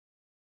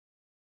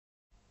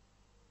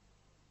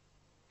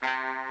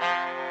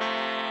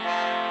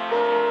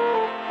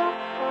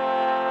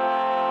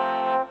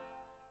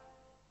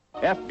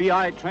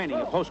FBI training,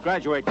 a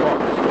postgraduate course.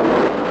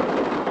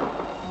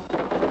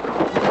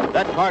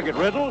 That target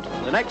riddled,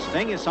 the next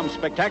thing is some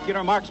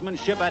spectacular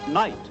marksmanship at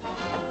night.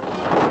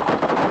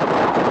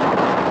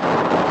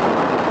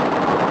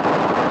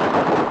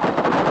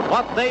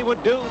 What they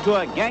would do to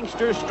a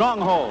gangster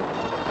stronghold.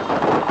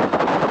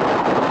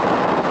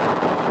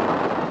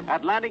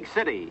 Atlantic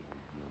City.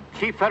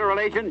 Chief Federal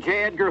Agent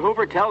J. Edgar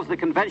Hoover tells the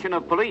Convention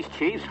of Police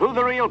Chiefs who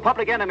the real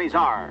public enemies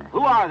are.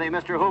 Who are they,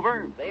 Mr.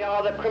 Hoover? They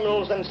are the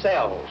criminals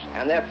themselves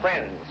and their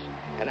friends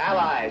and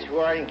allies who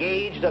are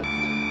engaged in...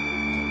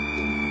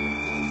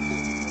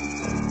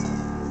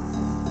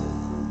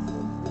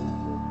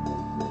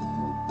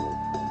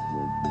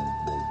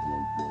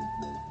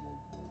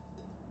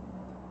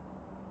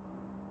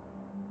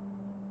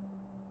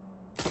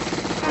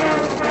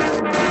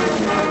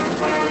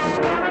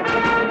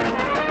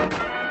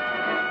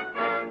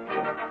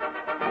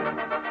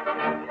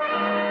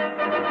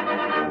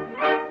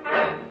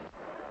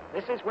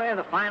 This is where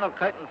the final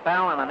curtain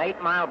fell in an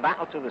 8-mile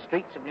battle through the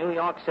streets of New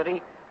York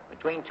City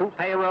between two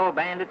payroll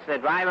bandits, their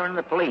driver, and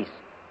the police.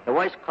 The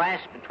worst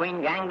clash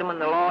between gangdom and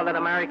the law that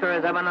America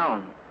has ever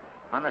known.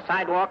 On the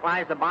sidewalk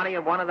lies the body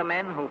of one of the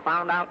men who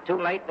found out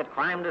too late that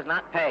crime does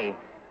not pay.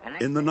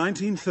 In the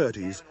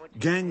 1930s,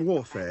 gang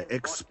warfare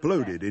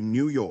exploded in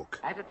New York.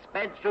 As it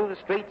sped through the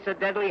streets, a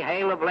deadly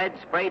hail of lead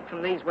sprayed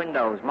from these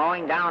windows,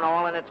 mowing down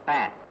all in its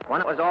path. When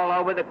it was all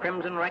over, the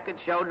Crimson record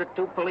showed that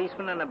 2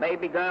 policemen and a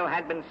baby girl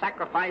had been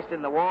sacrificed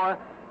in the war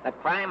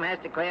that crime has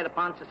declared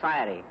upon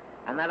society,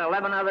 and that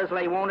 11 others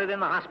lay wounded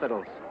in the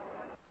hospitals.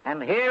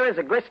 And here is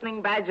a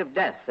glistening badge of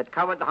death that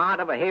covered the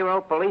heart of a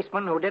hero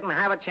policeman who didn't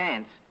have a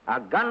chance, a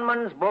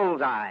gunman's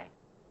bullseye.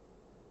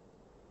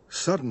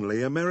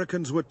 Suddenly,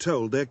 Americans were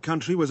told their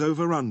country was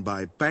overrun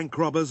by bank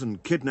robbers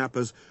and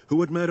kidnappers who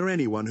would murder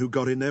anyone who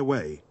got in their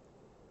way.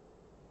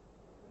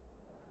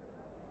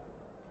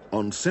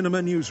 On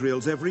cinema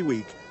newsreels every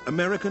week,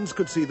 Americans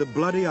could see the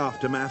bloody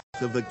aftermath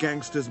of the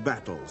gangsters'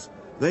 battles.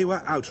 They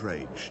were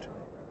outraged.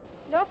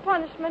 No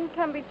punishment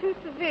can be too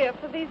severe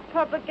for these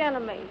public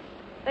enemies.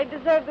 They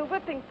deserve the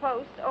whipping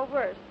post or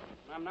worse.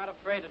 I'm not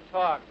afraid to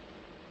talk.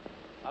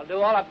 I'll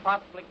do all I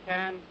possibly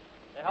can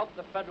to help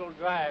the federal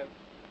drive,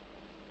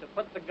 to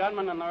put the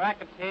gunmen and the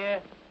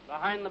racketeer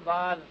behind the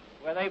bars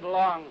where they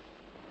belong.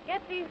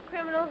 Get these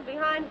criminals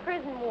behind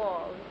prison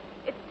walls.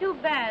 It's too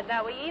bad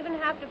that we even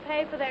have to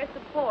pay for their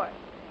support.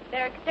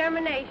 Their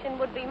extermination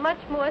would be much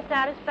more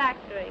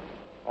satisfactory.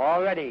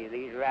 Already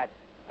these rats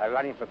are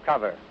running for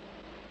cover.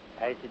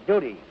 And it's the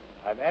duty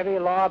of every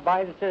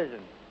law-abiding citizen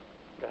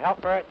to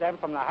help hurt them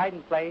from the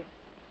hiding place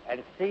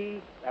and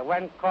see that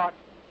when caught,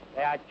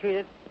 they are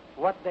treated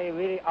for what they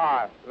really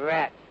are,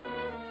 rats.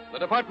 The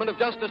Department of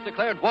Justice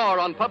declared war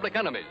on public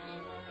enemies.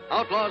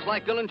 Outlaws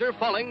like Dillinger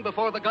falling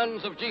before the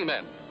guns of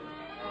G-men.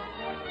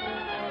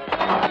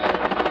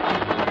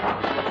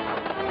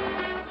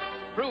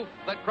 Proof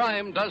that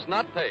crime does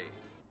not pay.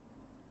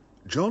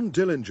 John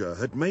Dillinger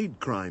had made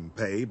crime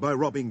pay by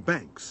robbing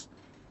banks.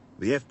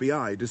 The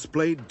FBI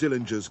displayed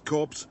Dillinger's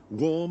corpse,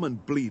 warm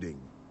and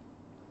bleeding.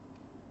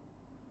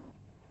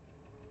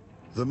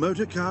 The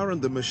motor car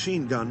and the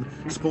machine gun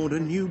spawned a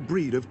new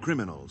breed of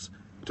criminals.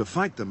 To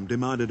fight them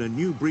demanded a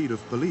new breed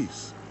of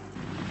police.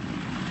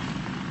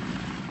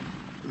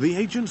 The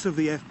agents of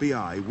the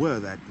FBI were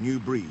that new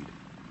breed.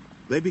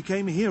 They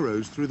became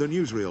heroes through the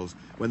newsreels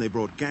when they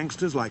brought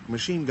gangsters like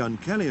Machine Gun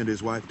Kelly and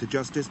his wife to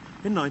justice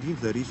in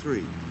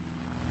 1933.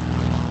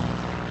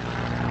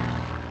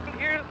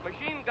 Here's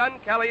Machine Gun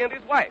Kelly and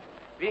his wife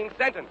being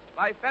sentenced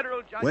by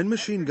federal judge. When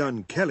Machine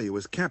Gun Kelly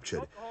was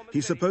captured,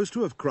 he's supposed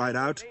to have cried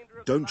out,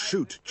 "Don't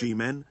shoot,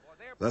 G-men,"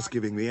 thus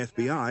giving the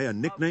FBI a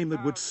nickname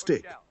that would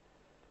stick.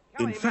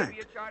 In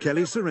fact,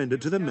 Kelly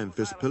surrendered to the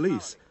Memphis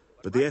police,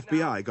 but the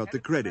FBI got the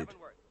credit.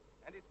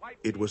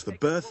 It was the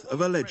birth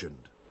of a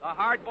legend. The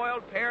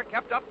hard-boiled pair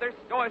kept up their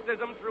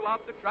stoicism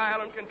throughout the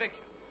trial and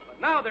conviction. But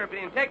now they're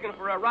being taken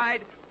for a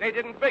ride they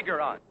didn't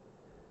figure on.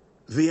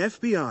 The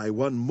FBI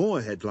won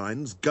more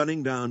headlines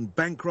gunning down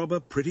bank robber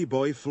Pretty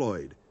Boy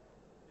Floyd.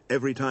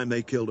 Every time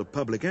they killed a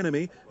public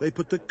enemy, they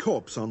put the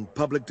corpse on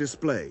public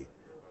display.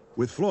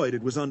 With Floyd,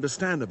 it was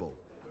understandable.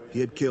 He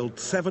had killed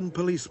 7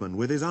 policemen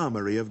with his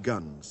armory of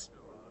guns.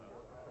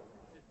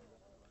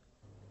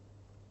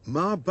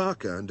 Ma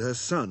Barker and her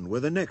son were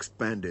the next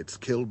bandits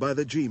killed by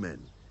the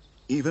G-men.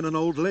 Even an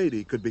old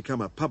lady could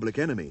become a public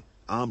enemy,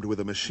 armed with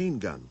a machine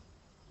gun.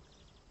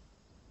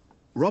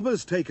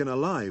 Robbers taken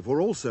alive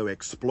were also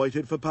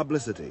exploited for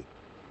publicity.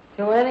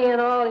 To any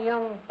and all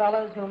young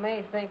fellows who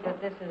may think that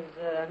this is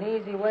an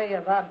easy way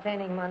of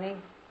obtaining money,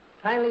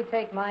 kindly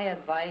take my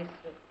advice,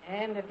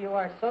 and if you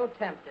are so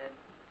tempted,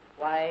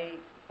 why,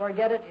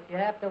 forget it if you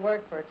have to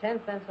work for 10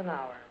 cents an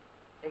hour.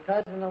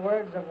 Because in the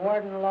words of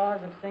Warden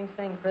Laws of Sing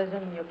Sing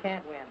Prison, you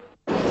can't win.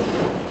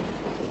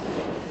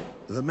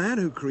 The man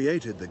who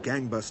created the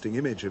gang-busting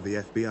image of the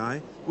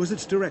FBI was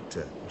its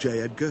director,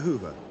 J. Edgar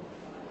Hoover.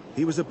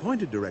 He was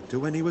appointed director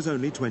when he was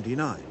only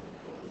 29.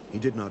 He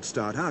did not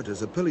start out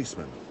as a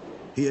policeman.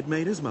 He had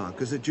made his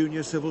mark as a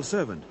junior civil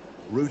servant,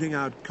 rooting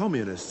out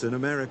communists in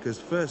America's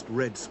first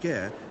Red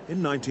Scare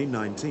in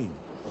 1919.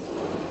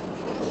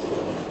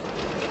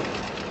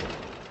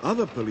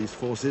 Other police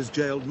forces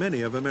jailed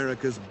many of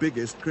America's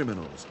biggest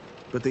criminals,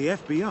 but the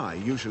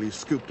FBI usually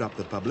scooped up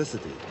the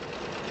publicity.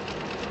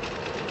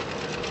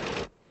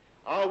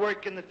 Our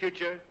work in the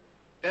future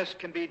best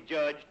can be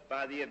judged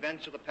by the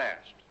events of the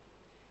past.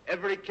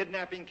 Every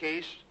kidnapping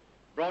case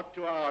brought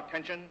to our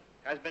attention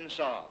has been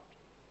solved.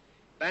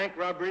 Bank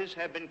robberies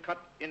have been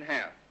cut in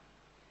half.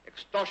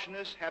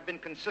 Extortionists have been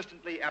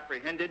consistently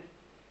apprehended,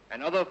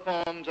 and other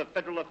forms of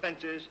federal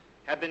offenses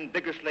have been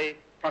vigorously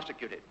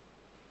prosecuted.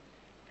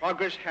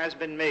 Progress has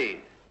been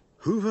made.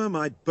 Hoover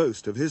might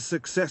boast of his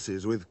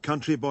successes with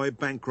country boy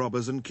bank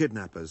robbers and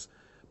kidnappers,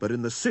 but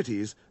in the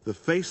cities, the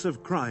face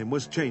of crime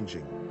was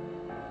changing.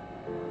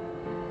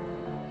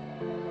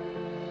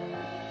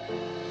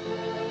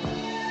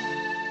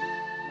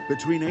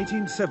 Between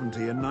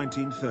 1870 and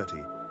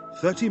 1930,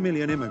 30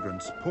 million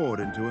immigrants poured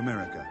into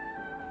America.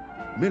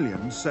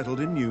 Millions settled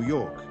in New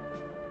York.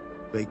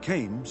 They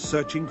came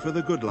searching for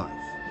the good life.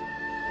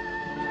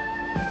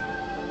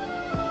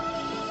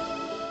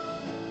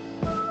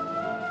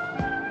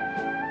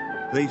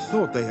 They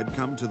thought they had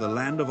come to the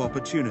land of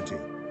opportunity.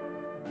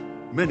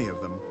 Many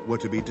of them were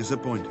to be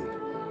disappointed.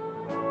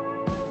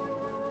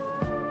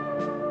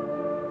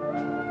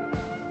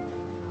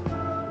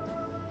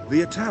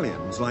 The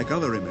Italians, like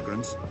other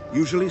immigrants,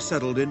 usually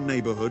settled in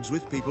neighborhoods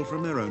with people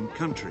from their own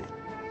country.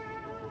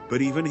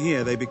 But even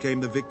here they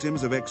became the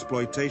victims of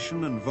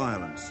exploitation and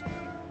violence,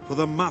 for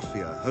the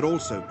mafia had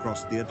also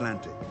crossed the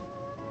Atlantic.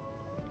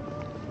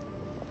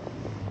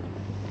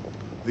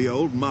 The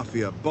old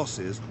mafia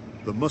bosses,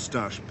 the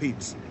Mustache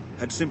Petes,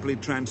 had simply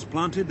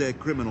transplanted their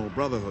criminal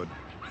brotherhood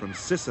from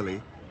Sicily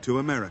to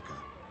America.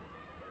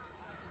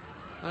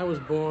 I was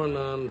born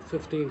on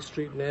 15th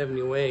Street and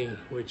Avenue A,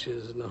 which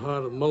is in the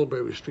heart of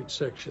Mulberry Street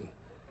section,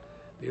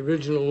 the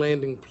original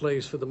landing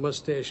place for the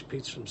Mustache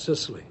Petes from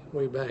Sicily,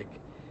 way back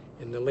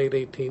in the late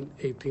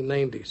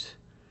 1890s.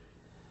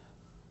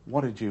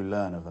 What did you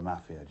learn of the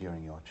mafia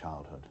during your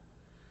childhood?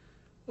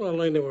 Well, I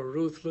learned they were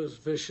ruthless,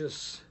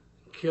 vicious,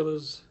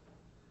 killers,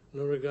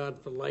 no regard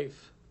for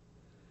life.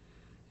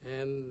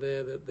 And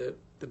the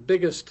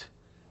biggest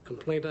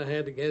complaint I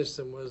had against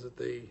them was that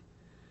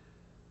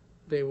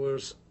they were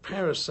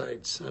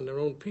parasites on their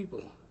own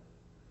people,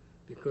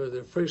 because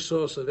their first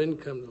source of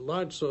income, the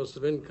large source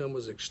of income,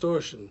 was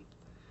extortion.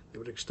 They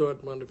would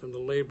extort money from the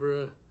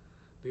laborer,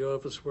 the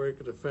office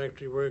worker, the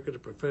factory worker, the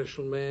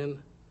professional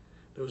man.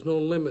 There was no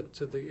limit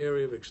to the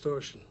area of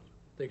extortion.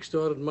 They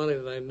extorted money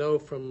that I know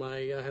from I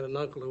had an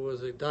uncle who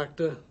was a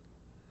doctor,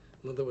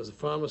 another was a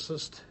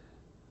pharmacist,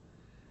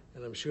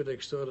 and I'm sure they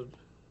extorted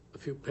a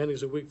few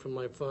pennies a week from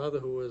my father,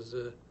 who was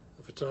a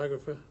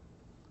photographer.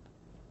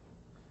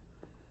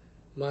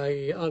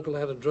 My uncle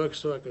had a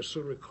drugstore, I can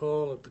still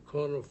recall, at the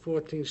corner of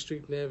 14th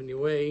Street and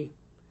Avenue A.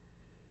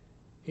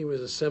 He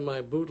was a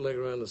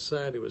semi-bootlegger on the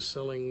side. He was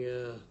selling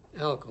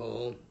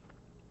alcohol.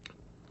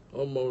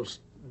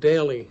 Almost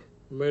daily,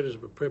 murders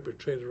were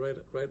perpetrated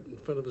right in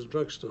front of his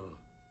drugstore.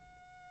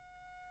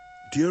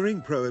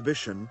 During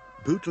Prohibition,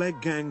 bootleg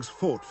gangs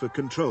fought for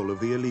control of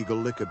the illegal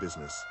liquor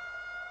business.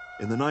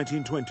 In the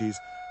 1920s,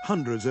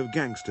 hundreds of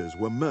gangsters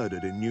were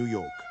murdered in New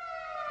York.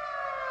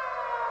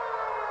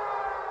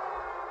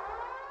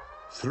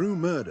 Through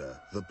murder,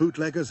 the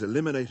bootleggers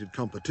eliminated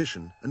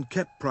competition and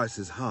kept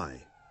prices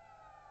high.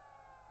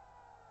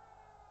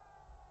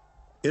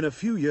 In a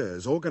few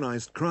years,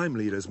 organized crime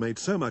leaders made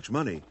so much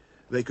money,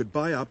 they could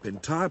buy up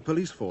entire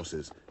police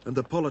forces and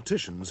the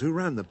politicians who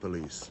ran the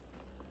police.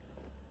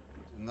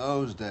 In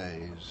those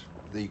days,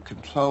 the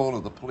control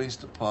of the police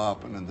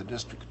department and the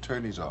district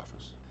attorney's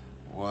office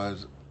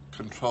was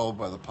controlled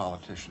by the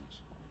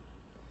politicians.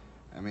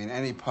 I mean,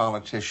 any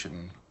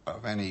politician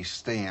of any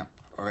stamp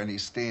or any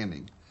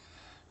standing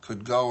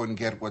could go and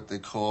get what they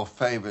call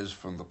favors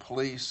from the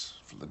police,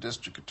 from the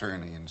district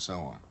attorney, and so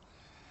on.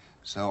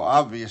 So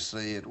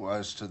obviously it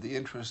was to the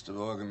interest of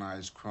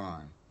organized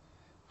crime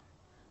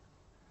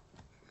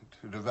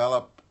to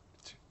develop,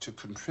 to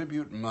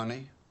contribute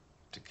money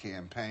to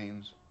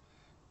campaigns,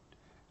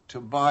 to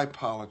buy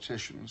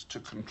politicians,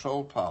 to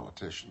control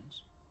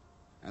politicians,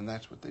 and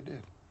that's what they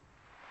did.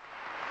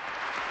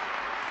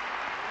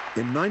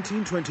 In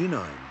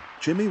 1929,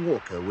 Jimmy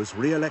Walker was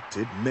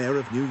re-elected mayor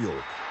of New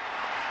York.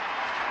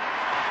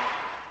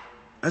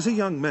 As a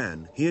young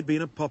man, he had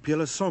been a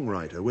popular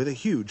songwriter with a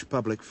huge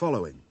public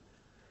following.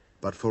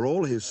 But for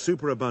all his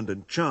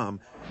superabundant charm,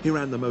 he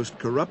ran the most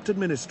corrupt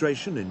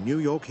administration in New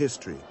York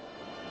history.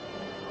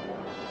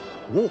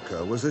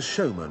 Walker was a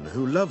showman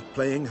who loved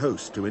playing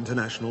host to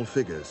international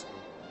figures.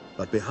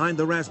 But behind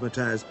the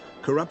razzmatazz,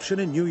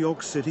 corruption in New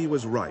York City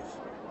was rife.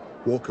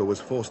 Walker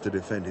was forced to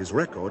defend his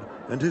record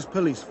and his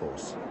police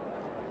force.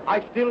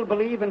 I still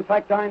believe, in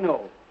fact I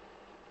know,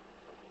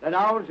 that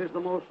ours is the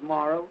most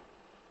moral,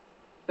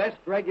 best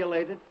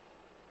regulated,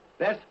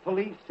 best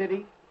policed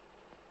city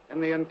in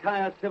the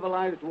entire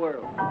civilized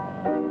world.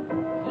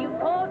 You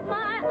caught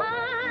my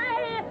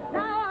eye,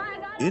 now I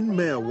got In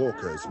Mayor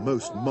Walker's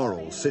most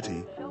moral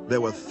city, there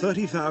were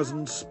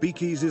 30,000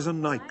 speakeasies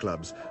and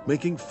nightclubs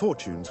making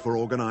fortunes for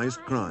organized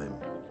crime.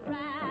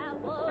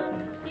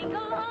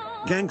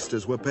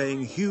 Gangsters were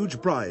paying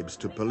huge bribes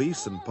to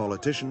police and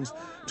politicians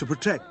to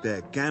protect their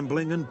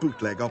gambling and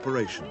bootleg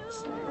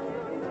operations.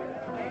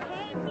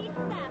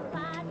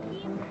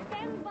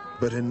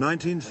 But in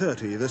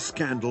 1930, the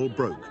scandal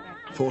broke,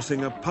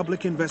 forcing a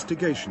public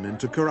investigation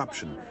into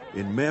corruption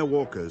in Mayor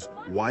Walker's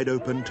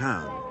wide-open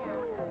town.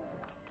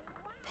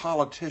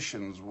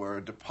 Politicians were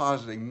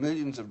depositing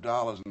millions of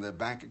dollars in their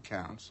bank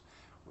accounts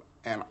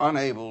and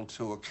unable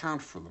to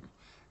account for them.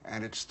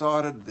 And it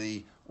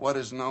started what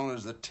is known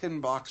as the tin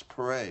box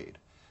parade,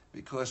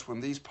 because when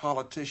these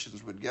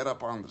politicians would get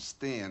up on the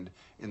stand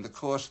in the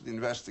course of the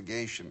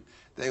investigation,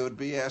 they would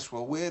be asked,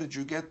 well, where did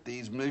you get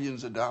these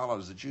millions of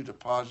dollars that you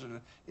deposited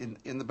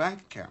in the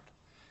bank account?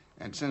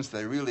 And since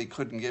they really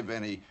couldn't give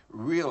any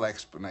real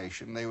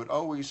explanation, they would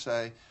always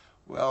say,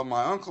 well,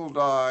 my uncle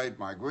died,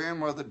 my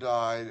grandmother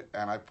died,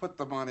 and I put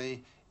the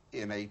money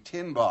in a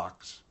tin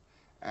box.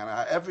 And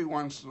every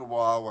once in a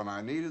while, when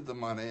I needed the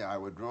money, I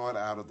would draw it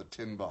out of the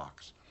tin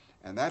box.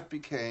 And that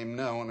became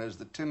known as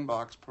the Tin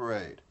Box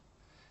Parade.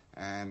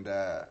 And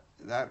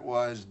that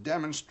was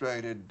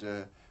demonstrated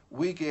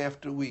week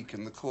after week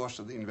in the course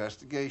of the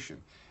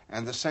investigation.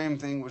 And the same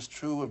thing was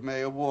true of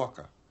Mayor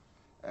Walker.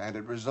 And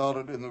it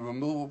resulted in the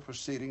removal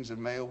proceedings of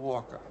Mayor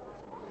Walker.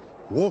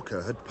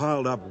 Walker had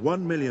piled up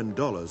 $1 million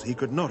he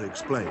could not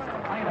explain.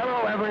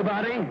 Hello,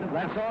 everybody.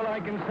 That's all I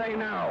can say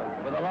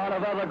now, with a lot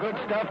of other good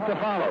stuff to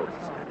follow.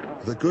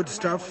 The good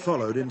stuff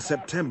followed in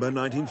September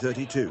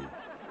 1932.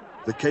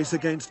 The case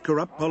against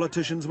corrupt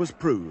politicians was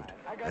proved,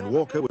 and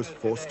Walker was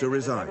forced to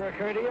resign. Ever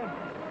occur to you?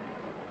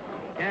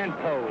 Can't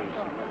pose.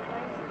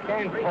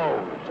 Can't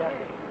pose.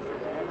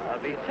 I'll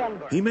be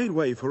sunburned. He made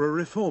way for a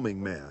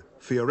reforming mayor,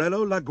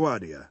 Fiorello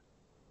LaGuardia.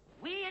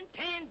 We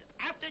intend,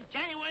 after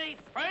January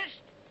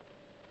 1st,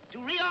 to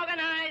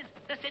reorganize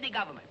the city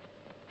government.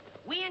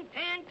 We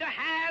intend to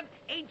have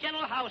a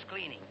general house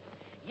cleaning.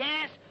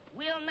 Yes,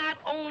 we'll not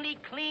only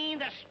clean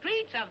the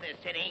streets of this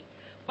city,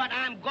 but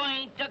I'm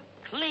going to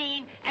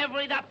clean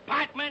every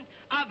department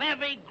of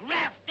every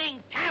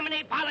grafting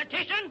Tammany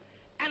politician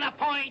and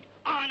appoint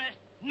honest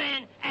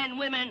men and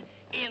women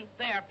in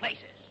their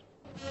places.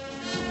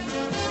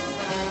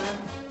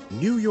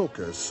 New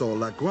Yorkers saw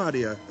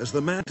LaGuardia as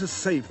the man to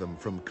save them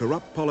from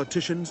corrupt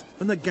politicians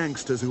and the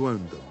gangsters who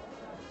owned them.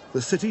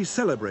 The city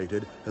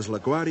celebrated as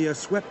LaGuardia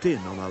swept in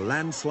on a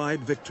landslide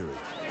victory.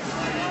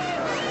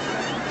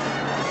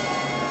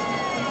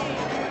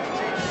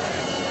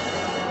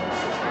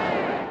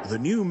 The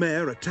new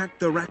mayor attacked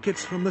the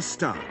rackets from the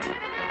start.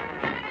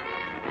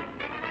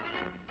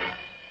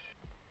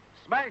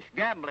 Smash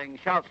gambling,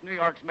 shouts New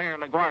York's Mayor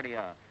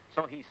LaGuardia.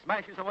 So he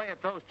smashes away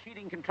at those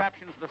cheating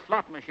contraptions, the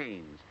slot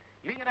machines,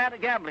 leading an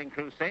anti-gambling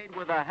crusade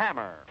with a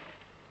hammer.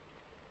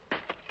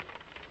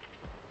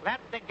 Let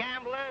the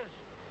gamblers,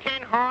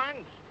 tin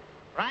horns,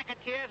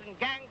 racketeers, and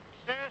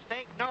gangsters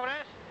take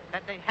notice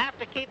that they have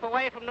to keep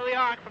away from New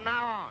York from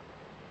now on.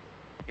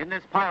 In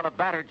this pile of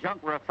battered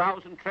junk were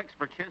 1,000 tricks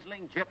for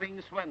chiseling,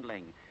 jipping,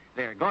 swindling.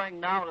 They're going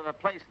now to the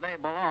place they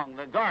belong,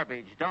 the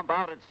garbage dump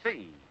out at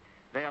sea.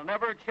 They'll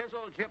never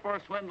chisel, jip, or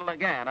swindle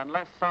again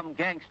unless some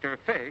gangster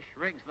fish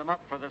rigs them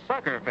up for the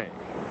sucker fish.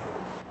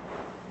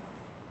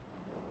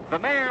 The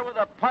mayor with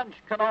a punch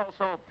can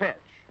also pitch.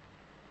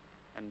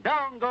 And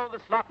down go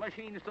the slot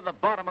machines to the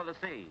bottom of the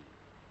sea.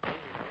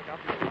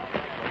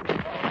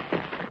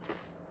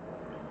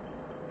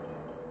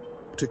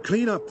 To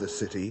clean up the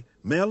city,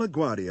 Mayor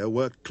LaGuardia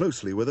worked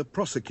closely with a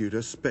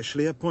prosecutor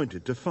specially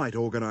appointed to fight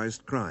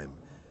organized crime.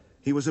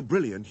 He was a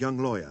brilliant young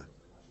lawyer.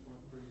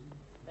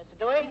 Mr.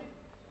 Dewey,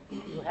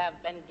 you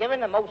have been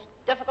given a most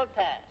difficult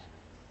task,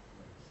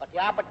 but the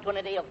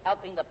opportunity of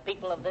helping the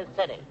people of this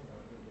city.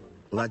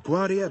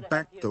 LaGuardia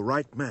backed the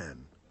right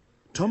man.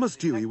 Thomas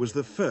Dewey was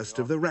the first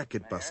of the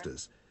racket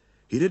busters.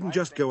 He didn't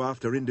just go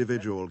after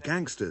individual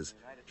gangsters.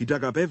 He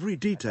dug up every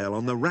detail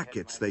on the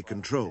rackets they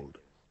controlled.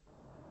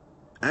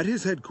 At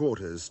his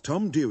headquarters,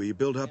 Tom Dewey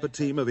built up a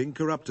team of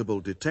incorruptible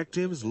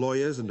detectives,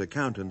 lawyers, and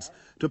accountants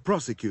to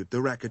prosecute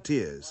the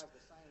racketeers.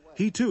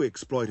 He too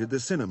exploited the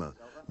cinema,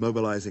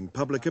 mobilizing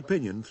public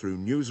opinion through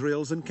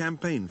newsreels and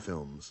campaign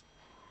films.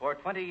 For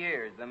 20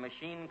 years, the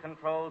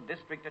machine-controlled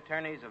district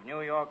attorneys of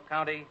New York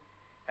County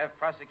have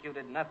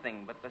prosecuted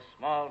nothing but the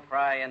small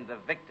fry and the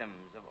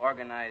victims of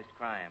organized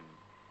crime.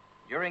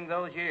 During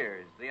those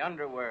years, the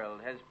underworld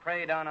has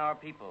preyed on our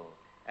people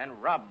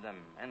and robbed them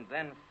and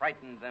then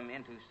frightened them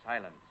into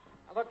silence.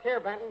 Now look here,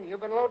 Benton,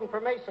 you've been loading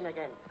for Mason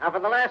again. Now, for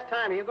the last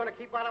time, are you going to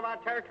keep out of our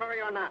territory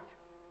or not?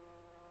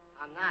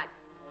 I'm not.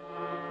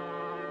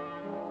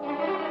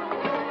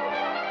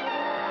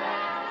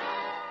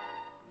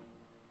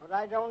 But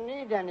I don't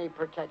need any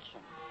protection.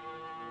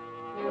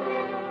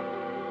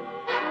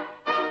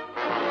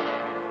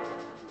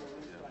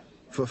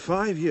 For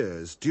 5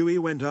 years, Dewey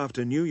went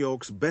after New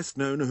York's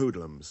best-known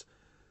hoodlums,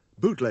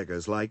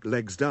 bootleggers like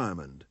Legs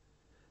Diamond,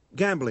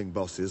 gambling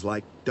bosses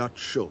like Dutch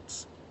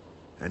Schultz,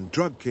 and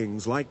drug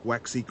kings like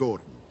Waxy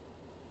Gordon.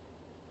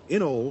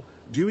 In all,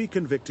 Dewey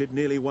convicted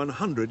nearly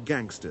 100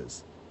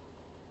 gangsters.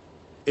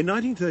 In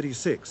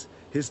 1936,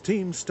 his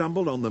team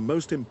stumbled on the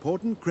most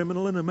important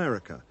criminal in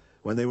America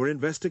when they were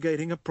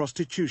investigating a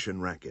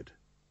prostitution racket.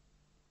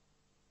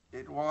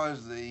 It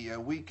was the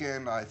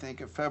weekend, I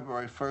think, of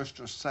February 1st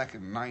or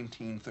 2nd,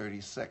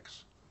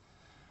 1936,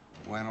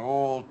 when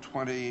all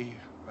 20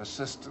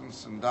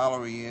 assistants and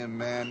dollar-a-year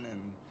men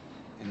and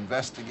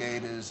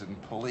investigators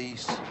and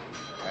police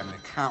and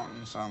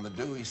accountants on the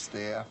Dewey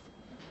staff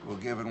were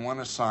given one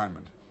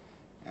assignment,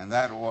 and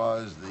that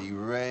was the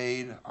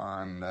raid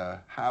on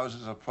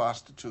houses of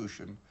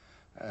prostitution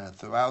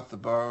throughout the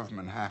borough of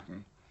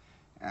Manhattan,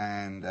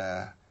 and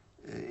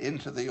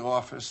into the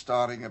office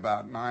starting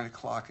about 9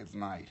 o'clock at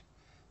night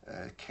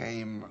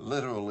came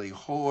literally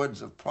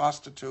hordes of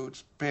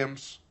prostitutes,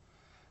 pimps,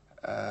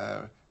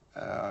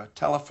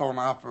 telephone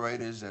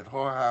operators at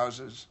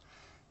whorehouses,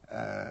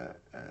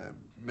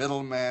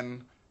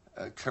 middlemen,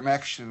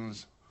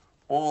 connections,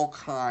 all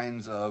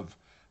kinds of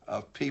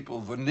people,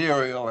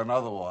 venereal and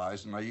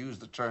otherwise, and I use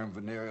the term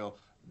venereal,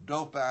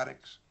 dope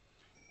addicts.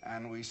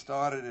 And we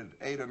started at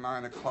 8 or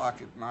 9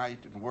 o'clock at night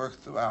and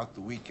worked throughout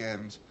the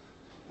weekends.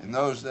 In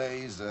those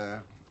days,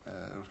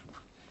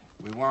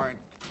 we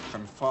weren't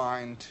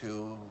confined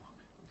to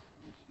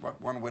what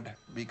one would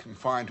be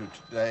confined to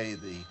today,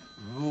 the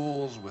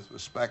rules with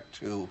respect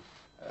to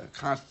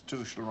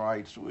constitutional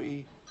rights.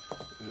 We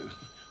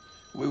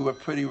were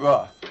pretty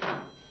rough.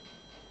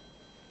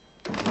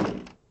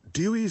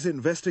 Dewey's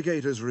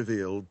investigators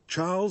revealed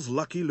Charles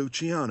Lucky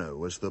Luciano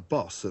was the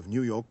boss of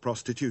New York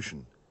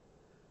prostitution.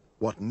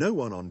 What no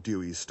one on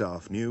Dewey's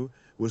staff knew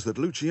was that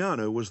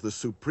Luciano was the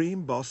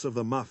supreme boss of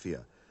the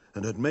mafia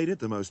and had made it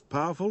the most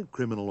powerful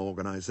criminal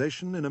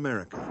organization in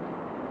America.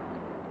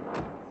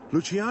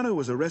 Luciano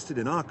was arrested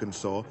in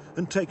Arkansas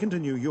and taken to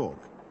New York.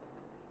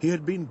 He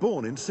had been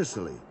born in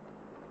Sicily.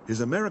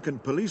 His American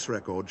police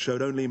record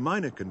showed only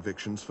minor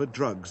convictions for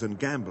drugs and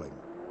gambling.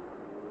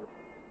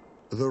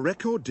 The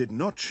record did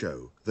not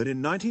show that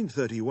in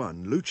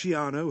 1931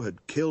 Luciano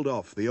had killed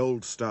off the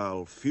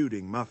old-style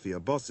feuding mafia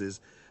bosses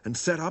and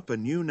set up a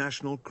new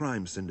national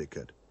crime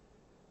syndicate.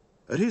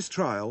 At his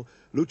trial,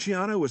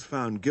 Luciano was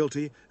found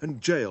guilty and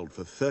jailed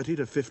for 30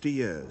 to 50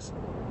 years.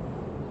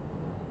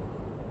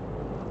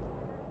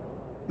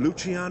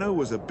 Luciano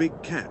was a big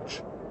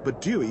catch, but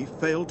Dewey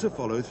failed to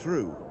follow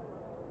through.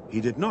 He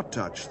did not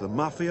touch the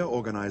mafia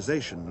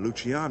organization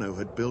Luciano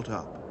had built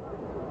up.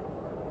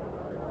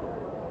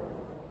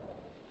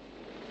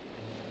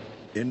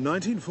 In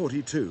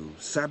 1942,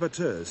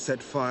 saboteurs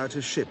set fire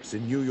to ships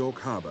in New York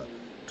Harbor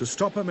to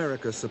stop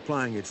America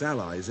supplying its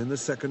allies in the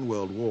Second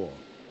World War.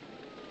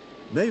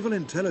 Naval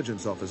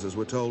intelligence officers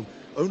were told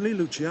only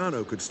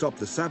Luciano could stop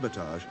the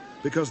sabotage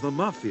because the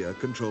mafia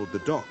controlled the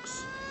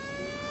docks.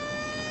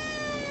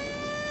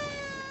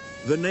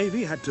 The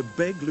Navy had to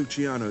beg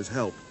Luciano's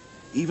help,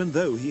 even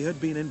though he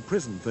had been in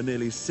prison for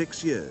nearly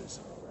 6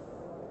 years.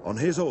 On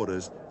his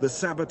orders, the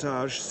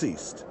sabotage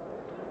ceased.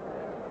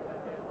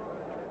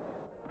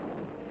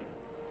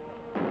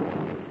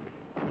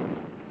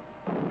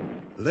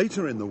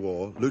 Later in the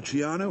war,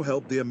 Luciano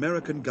helped the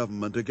American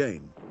government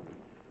again.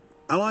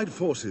 Allied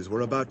forces were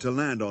about to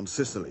land on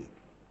Sicily.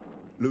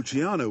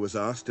 Luciano was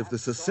asked if the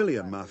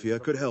Sicilian mafia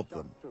could help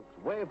them.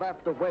 Wave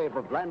after wave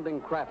of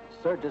landing craft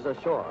surges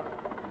ashore.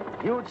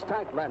 Huge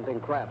tank landing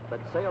craft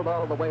that sailed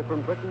all the way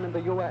from Britain and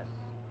the U.S.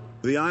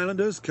 The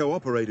islanders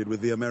cooperated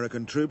with the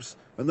American troops,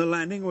 and the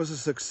landing was a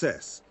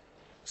success.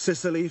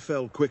 Sicily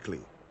fell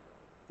quickly.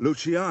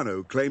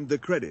 Luciano claimed the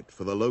credit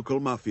for the local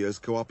mafia's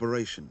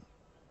cooperation.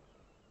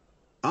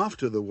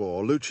 After the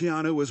war,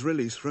 Luciano was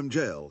released from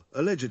jail,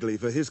 allegedly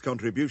for his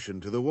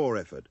contribution to the war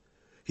effort.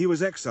 He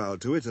was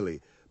exiled to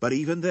Italy, but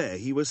even there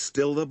he was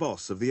still the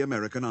boss of the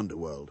American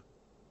underworld.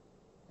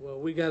 Well,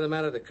 we got him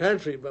out of the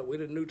country, but we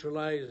didn't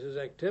neutralize his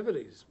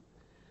activities.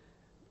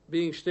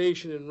 Being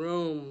stationed in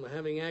Rome,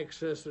 having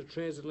access to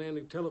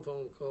transatlantic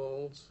telephone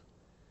calls,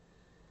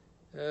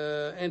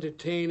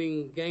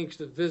 entertaining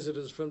gangster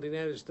visitors from the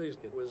United States,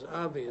 it was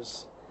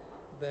obvious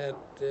that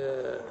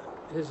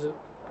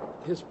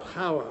his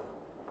power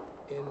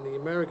in the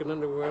American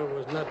underworld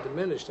was not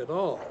diminished at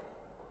all.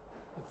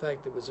 In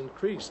fact, it was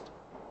increased.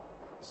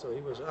 So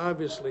he was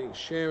obviously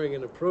sharing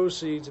in the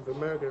proceeds of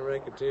American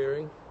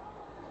racketeering,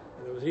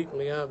 and it was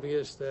equally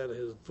obvious that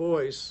his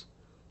voice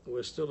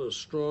was still as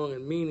strong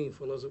and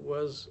meaningful as it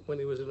was when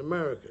he was in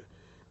America.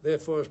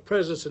 Therefore, his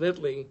presence in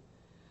Italy,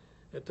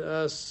 to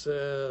us,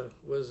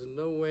 was in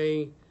no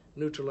way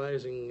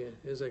neutralizing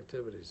his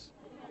activities.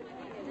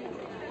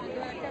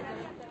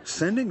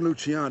 Sending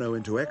Luciano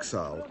into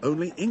exile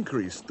only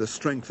increased the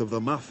strength of the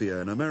mafia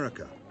in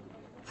America.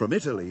 From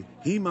Italy,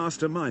 he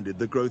masterminded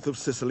the growth of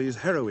Sicily's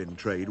heroin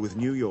trade with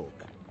New York.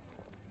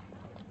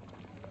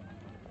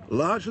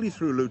 Largely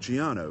through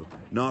Luciano,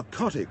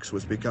 narcotics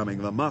was becoming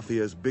the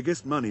mafia's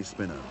biggest money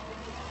spinner.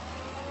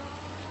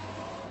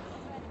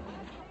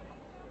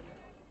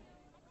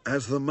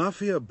 As the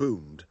mafia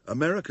boomed,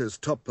 America's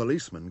top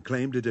policeman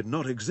claimed it did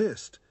not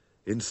exist.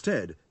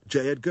 Instead,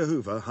 J. Edgar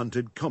Hoover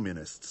hunted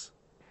communists.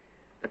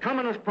 The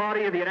Communist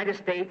Party of the United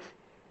States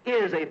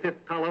is a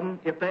fifth column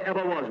if there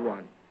ever was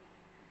one.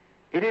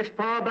 It is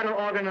far better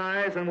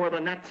organized than were the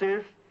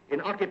Nazis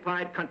in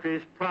occupied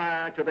countries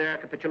prior to their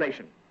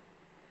capitulation.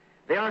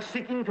 They are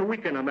seeking to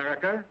weaken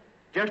America,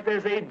 just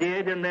as they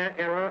did in their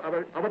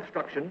era of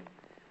obstruction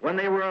when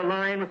they were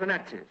aligned with the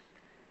Nazis.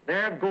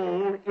 Their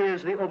goal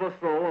is the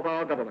overthrow of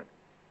our government.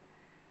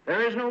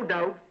 There is no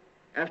doubt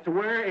as to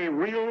where a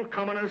real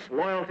communist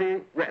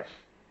loyalty rests.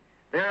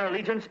 Their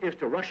allegiance is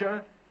to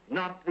Russia,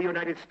 not the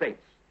United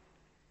States.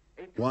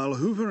 While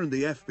Hoover and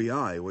the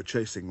FBI were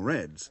chasing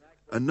Reds,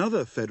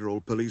 another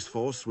federal police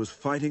force was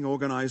fighting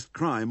organized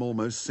crime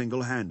almost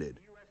single-handed.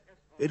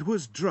 It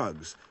was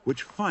drugs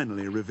which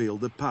finally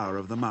revealed the power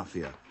of the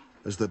Mafia,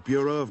 as the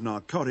Bureau of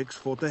Narcotics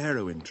fought the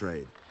heroin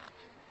trade.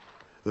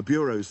 The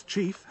Bureau's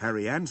chief,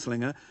 Harry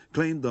Anslinger,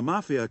 claimed the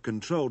Mafia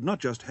controlled not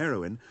just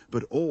heroin,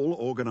 but all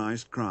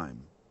organized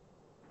crime.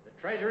 The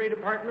Treasury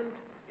Department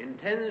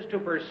intends to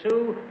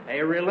pursue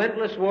a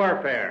relentless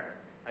warfare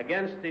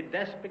against the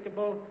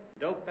despicable,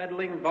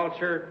 dope-peddling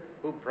vulture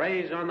who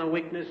preys on the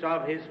weakness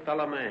of his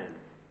fellow man.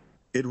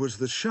 It was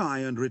the shy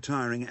and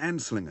retiring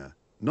Anslinger,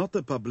 not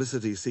the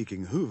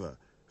publicity-seeking Hoover,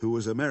 who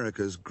was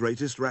America's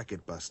greatest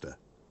racket buster.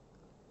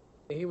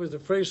 He was the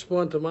first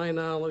one, to my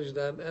knowledge,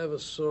 that ever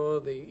saw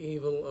the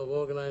evil of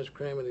organized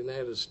crime in the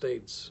United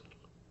States.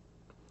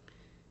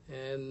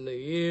 And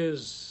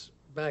years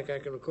back, I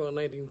can recall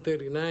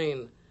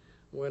 1939,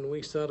 when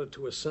we started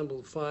to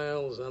assemble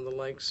files on the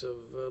likes of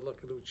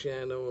Lucky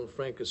Luciano and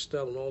Frank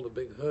Costello and all the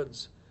big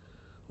hoods,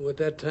 who at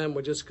that time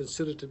were just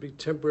considered to be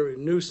temporary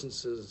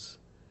nuisances.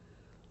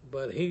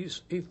 But he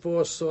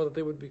foresaw that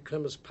they would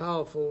become as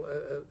powerful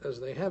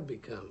as they have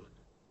become.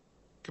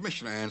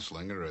 Commissioner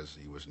Anslinger, as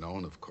he was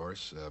known, of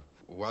course,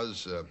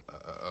 was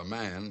a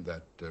man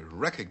that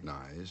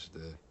recognized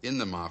in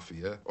the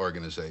Mafia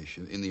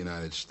organization in the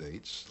United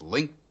States,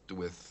 linked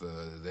with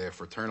their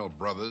fraternal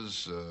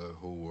brothers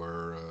who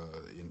were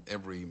in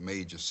every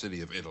major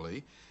city of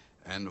Italy,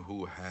 and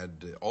who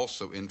had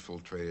also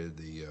infiltrated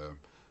the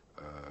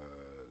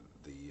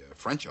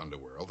French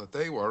underworld, that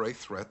they were a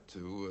threat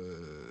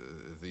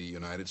to the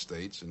United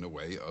States in the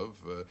way of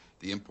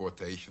the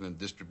importation and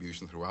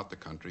distribution throughout the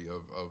country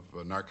of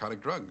narcotic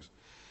drugs.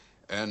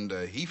 And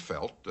he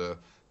felt the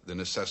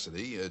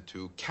necessity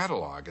to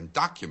catalog and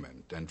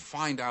document and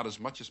find out as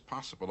much as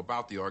possible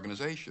about the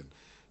organization,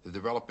 to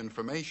develop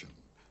information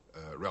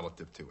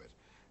relative to it.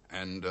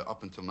 And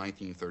up until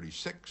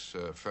 1936,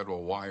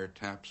 federal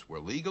wiretaps were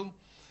legal.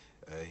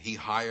 He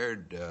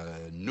hired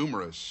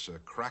numerous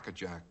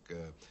crackerjack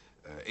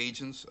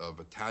agents of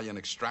Italian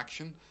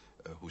extraction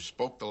who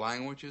spoke the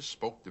languages,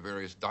 spoke the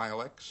various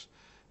dialects,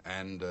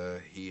 and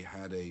he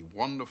had a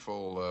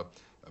wonderful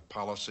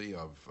policy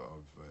of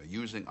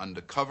using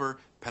undercover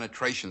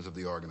penetrations of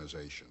the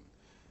organization.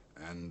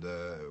 And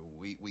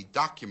we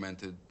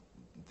documented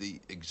the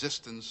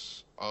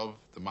existence of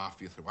the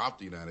Mafia throughout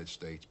the United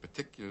States,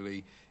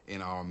 particularly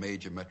in our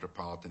major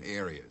metropolitan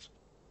areas.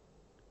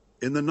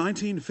 In the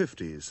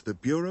 1950s, the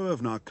Bureau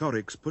of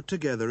Narcotics put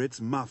together its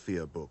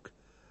Mafia book,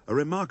 a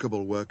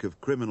remarkable work of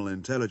criminal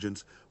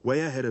intelligence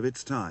way ahead of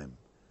its time.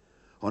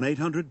 On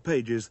 800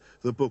 pages,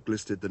 the book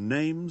listed the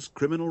names,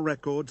 criminal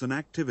records, and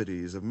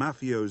activities of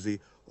mafiosi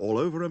all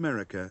over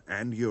America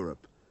and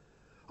Europe.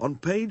 On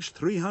page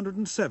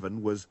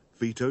 307 was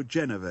Vito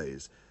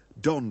Genovese,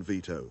 Don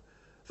Vito,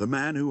 the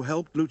man who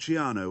helped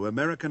Luciano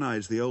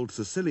Americanize the old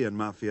Sicilian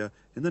Mafia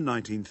in the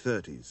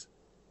 1930s.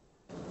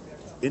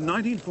 In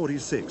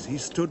 1946, he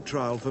stood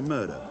trial for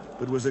murder,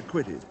 but was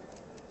acquitted.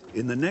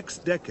 In the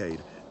next decade,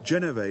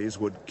 Genovese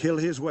would kill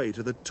his way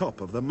to the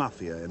top of the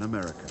Mafia in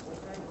America.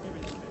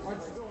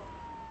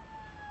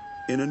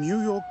 In a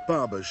New York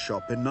barber's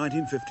shop in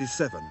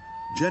 1957,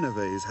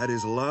 Genovese had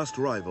his last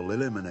rival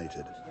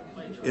eliminated.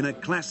 In a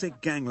classic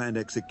gangland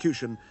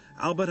execution,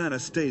 Albert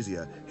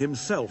Anastasia,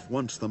 himself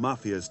once the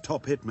Mafia's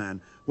top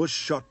hitman, was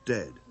shot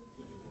dead.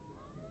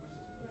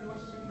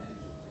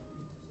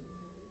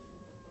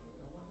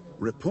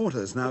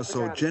 Reporters now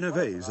saw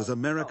Genovese as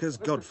America's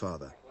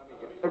godfather.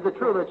 Is it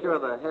true that you're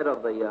the head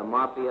of the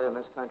Mafia in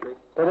this country?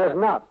 It is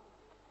not.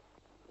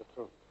 It's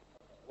true.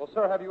 Well,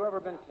 sir, have you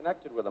ever been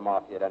connected with the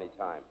Mafia at any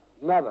time?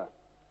 Never.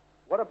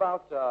 What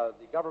about the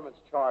government's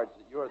charge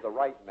that you're the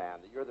right man,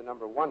 that you're the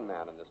number one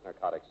man in this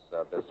narcotics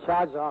business? The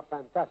charges are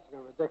fantastic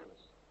and ridiculous.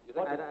 You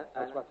think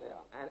that's what they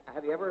are? And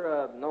have you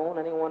ever known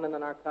anyone in the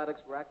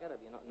narcotics racket? Have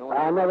you known?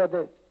 I never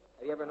did.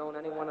 Have you ever known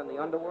anyone in the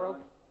underworld?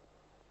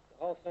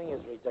 The whole thing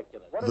is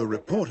ridiculous. The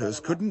reporters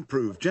couldn't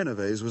prove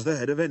Genovese was the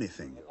head of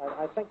anything.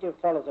 I think you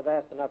fellas have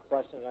asked enough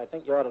questions. I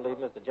think you ought to leave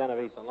Mr.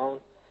 Genovese alone.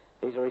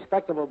 He's a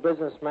respectable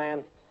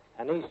businessman,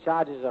 and these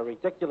charges are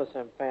ridiculous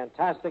and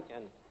fantastic,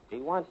 and he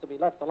wants to be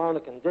left alone to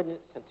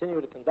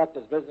continue to conduct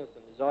his business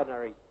in his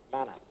ordinary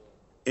manner.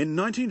 In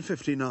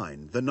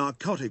 1959, the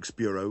Narcotics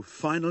Bureau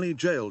finally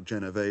jailed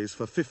Genovese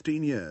for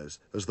 15 years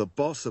as the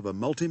boss of a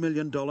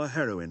multi-million-dollar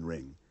heroin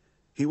ring.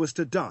 He was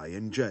to die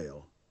in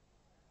jail.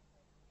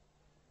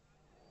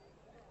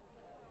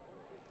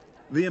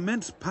 The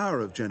immense power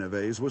of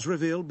Genovese was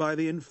revealed by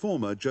the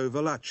informer Joe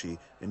Valachi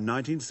in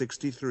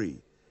 1963.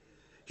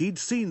 He'd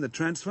seen the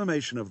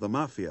transformation of the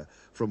mafia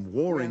from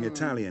warring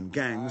Italian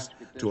gangs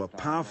to a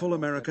powerful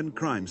American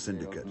crime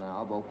syndicate.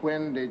 Now, but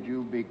when did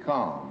you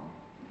become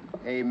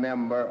a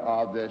member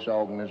of this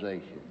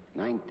organization?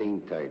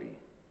 1930.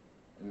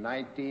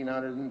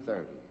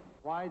 1930.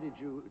 Why did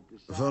you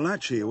decide...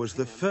 Volacci was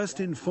the first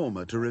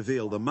informer to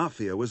reveal the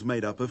mafia was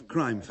made up of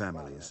crime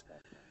families.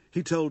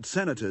 He told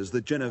senators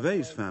that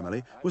Genovese's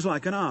family was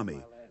like an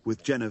army,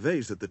 with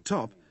Genovese at the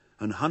top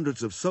and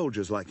hundreds of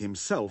soldiers like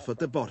himself at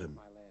the bottom.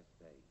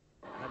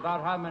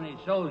 About how many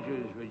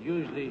soldiers would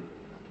usually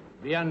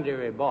be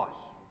under a boss?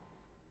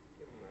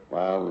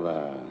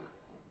 Well,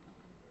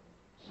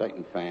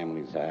 certain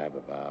families have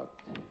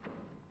about,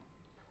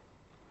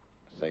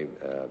 say,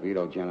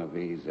 Vito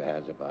Genovese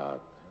has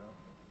about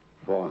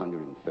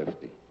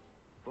 450.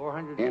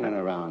 450? In and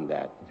around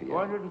that. Yeah.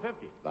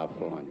 450? About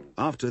 400.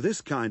 After this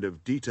kind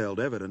of detailed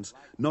evidence,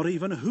 not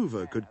even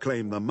Hoover could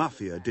claim the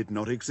mafia did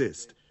not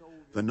exist.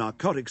 The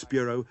Narcotics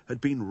Bureau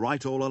had been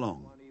right all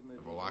along.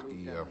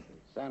 Volacci,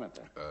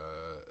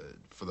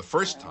 for the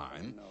first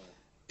time,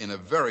 in a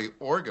very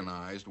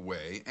organized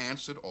way,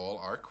 answered all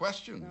our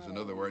questions. In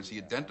other words, he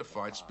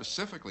identified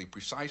specifically,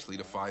 precisely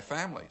the 5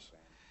 families.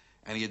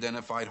 And he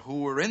identified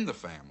who were in the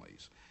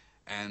families.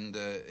 And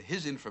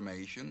his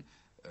information,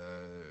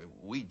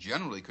 we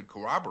generally could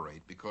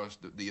corroborate, because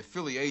the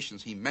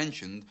affiliations he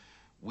mentioned,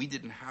 we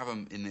didn't have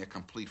them in their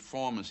complete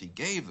form as he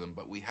gave them,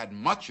 but we had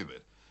much of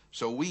it.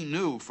 So we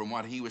knew from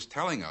what he was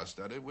telling us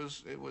that it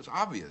was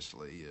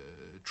obviously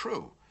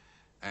true.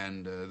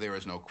 And there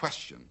is no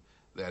question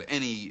that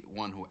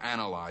anyone who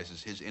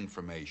analyzes his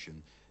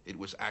information, it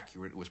was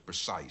accurate, it was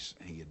precise.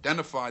 And he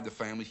identified the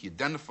families, he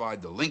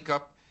identified the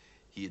link-up,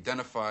 he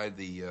identified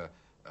the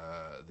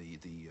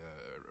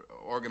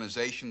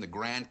organization, the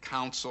Grand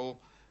Council,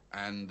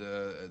 and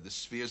the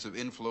spheres of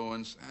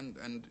influence.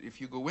 And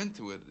if you go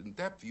into it in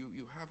depth,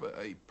 you have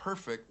a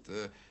perfect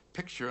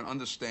picture and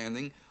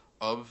understanding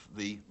of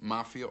the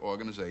mafia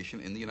organization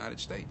in the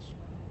United States.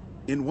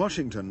 In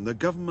Washington, the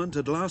government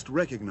at last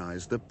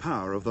recognized the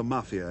power of the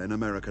mafia in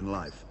American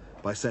life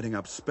by setting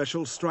up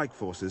special strike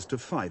forces to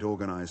fight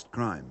organized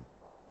crime.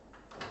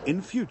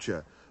 In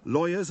future,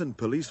 lawyers and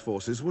police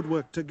forces would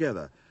work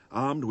together,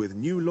 armed with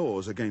new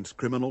laws against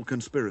criminal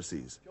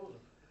conspiracies.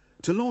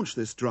 To launch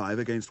this drive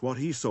against what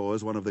he saw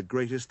as one of the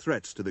greatest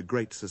threats to the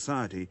Great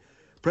Society,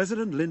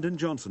 President Lyndon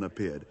Johnson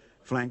appeared,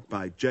 flanked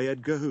by J.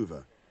 Edgar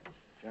Hoover.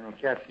 General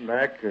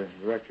Katzenbach,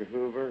 Director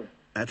Hoover.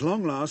 At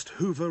long last,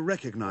 Hoover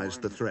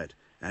recognized the threat,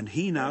 and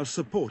he now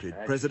supported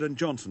President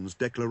Johnson's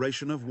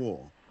declaration of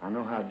war. I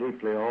know how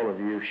deeply all of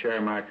you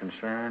share my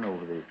concern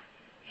over the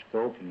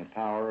scope and the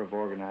power of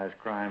organized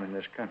crime in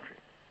this country.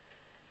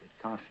 It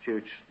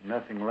constitutes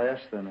nothing less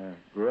than a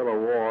guerrilla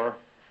war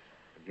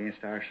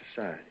against our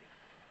society.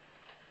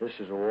 This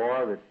is a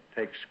war that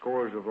takes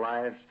scores of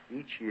lives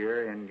each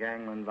year in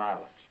gangland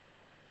violence.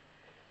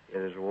 It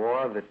is a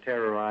war that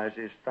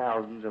terrorizes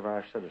thousands of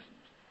our citizens.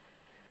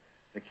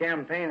 The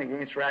campaign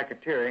against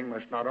racketeering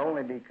must not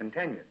only be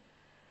continued,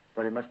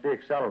 but it must be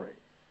accelerated.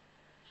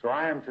 So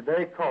I am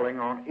today calling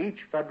on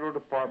each federal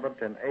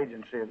department and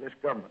agency of this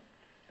government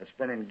that's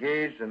been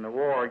engaged in the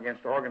war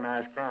against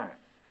organized crime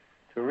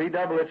to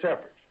redouble its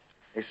efforts.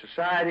 A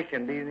society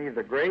can be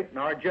neither great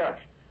nor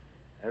just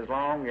as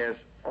long as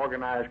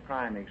organized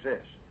crime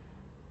exists.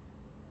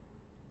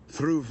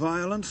 Through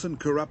violence and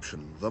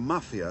corruption, the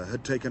mafia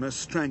had taken a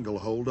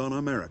stranglehold on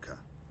America.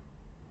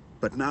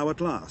 But now at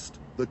last,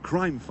 the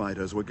crime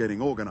fighters were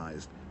getting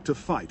organized to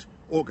fight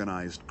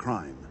organized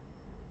crime.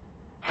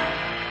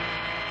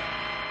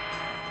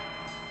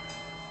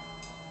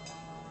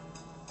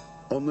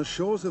 On the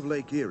shores of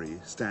Lake Erie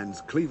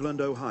stands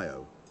Cleveland,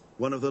 Ohio,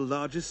 one of the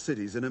largest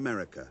cities in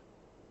America.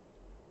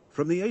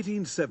 From the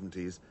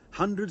 1870s,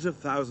 hundreds of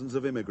thousands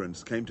of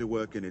immigrants came to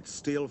work in its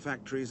steel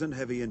factories and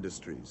heavy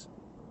industries.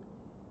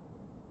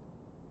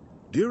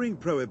 During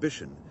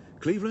Prohibition,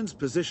 Cleveland's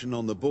position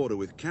on the border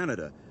with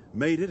Canada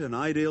made it an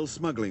ideal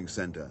smuggling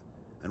center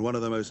and one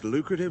of the most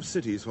lucrative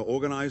cities for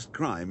organized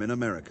crime in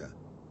America.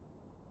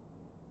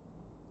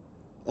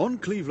 On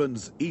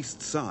Cleveland's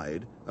east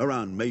side,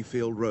 around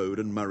Mayfield Road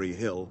and Murray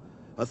Hill,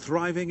 a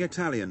thriving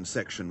Italian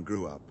section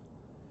grew up.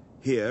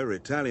 Here,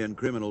 Italian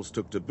criminals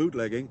took to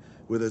bootlegging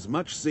with as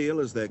much zeal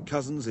as their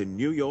cousins in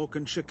New York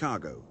and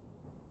Chicago.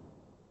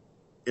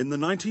 In the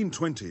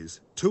 1920s,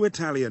 2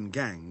 Italian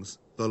gangs,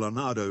 the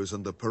Leonardos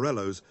and the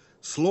Pirellos,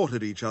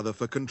 slaughtered each other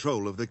for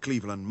control of the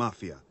Cleveland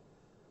Mafia.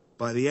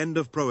 By the end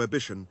of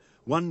Prohibition,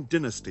 one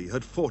dynasty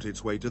had fought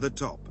its way to the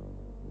top.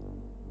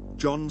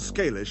 John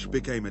Scalish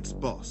became its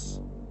boss.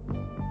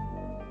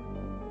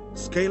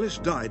 Scalish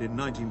died in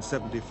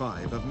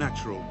 1975 of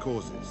natural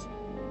causes.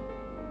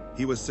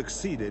 He was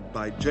succeeded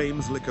by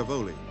James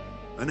Licavoli,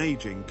 an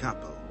aging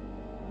capo.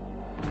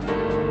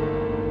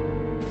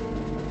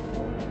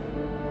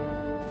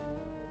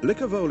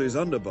 Licavoli's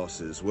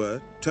underbosses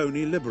were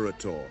Tony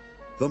Liberatore,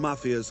 the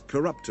mafia's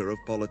corrupter of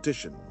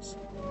politicians,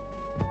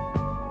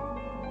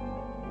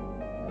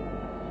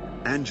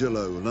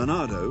 Angelo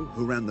Leonardo,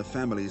 who ran the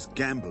family's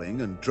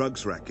gambling and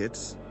drugs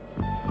rackets,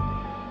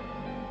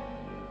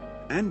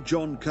 and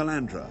John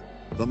Calandra,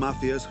 the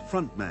mafia's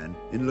frontman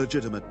in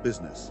legitimate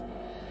business.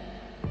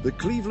 The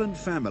Cleveland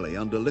family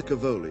under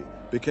Licavoli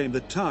became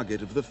the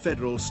target of the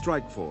federal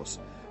strike force,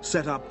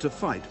 set up to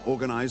fight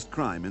organized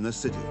crime in the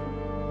city.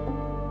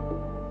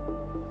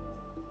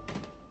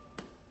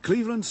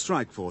 Cleveland's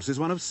strike force is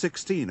one of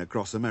 16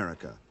 across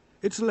America.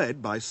 It's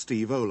led by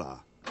Steve Olah.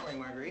 Morning,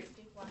 Marguerite.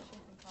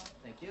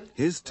 Thank you.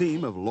 His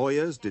team of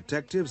lawyers,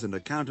 detectives, and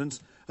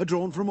accountants are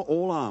drawn from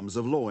all arms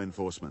of law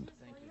enforcement.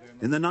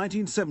 In the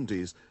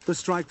 1970s, the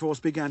strike force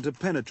began to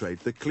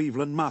penetrate the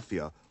Cleveland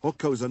Mafia, or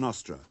Cosa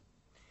Nostra.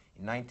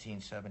 In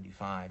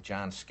 1975,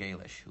 John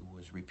Scalish, who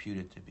was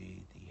reputed to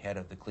be the head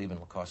of the Cleveland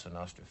La Cosa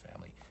Nostra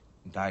family,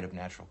 died of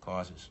natural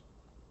causes.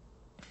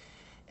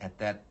 At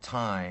that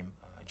time,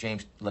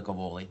 James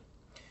Licavoli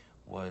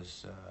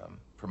was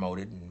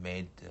promoted and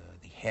made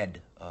the head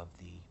of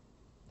the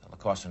La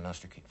Cosa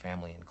Nostra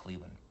family in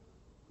Cleveland.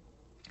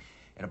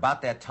 At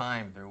about that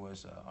time, there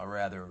was a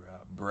rather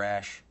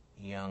brash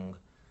young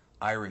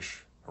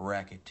Irish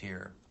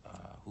racketeer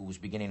who was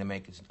beginning to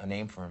make a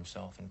name for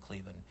himself in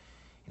Cleveland,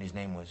 and his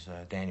name was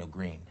Danny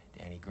Green,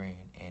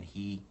 and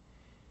he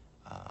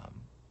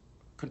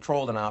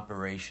controlled an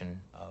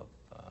operation of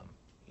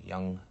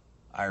young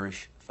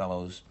Irish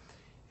fellows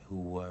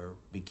who were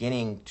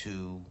beginning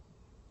to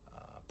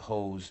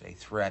pose a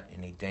threat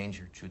and a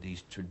danger to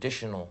these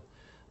traditional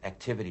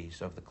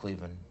activities of the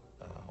Cleveland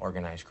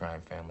organized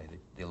crime family,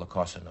 the La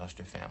Cosa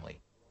Nostra family.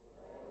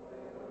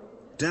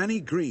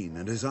 Danny Green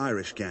and his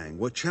Irish gang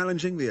were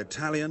challenging the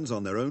Italians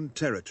on their own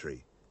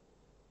territory.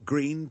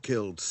 Green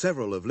killed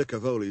several of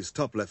Licavoli's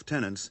top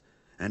lieutenants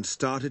and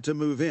started to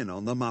move in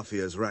on the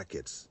Mafia's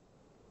rackets.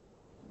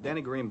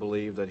 Danny Green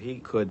believed that he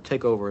could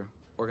take over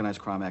organized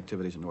crime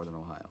activities in northern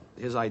Ohio.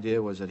 His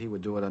idea was that he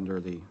would do it under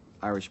the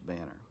Irish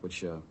banner,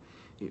 which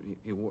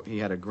he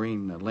had a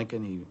green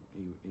Lincoln.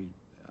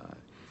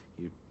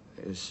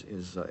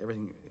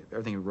 Everything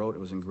he wrote, it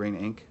was in green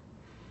ink.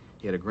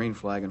 He had a green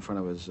flag in front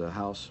of his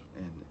house,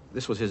 and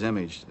this was his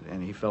image,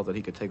 and he felt that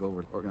he could take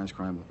over organized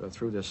crime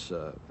through this,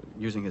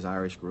 using his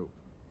Irish group.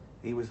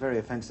 He was very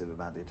offensive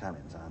about the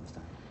Italians, I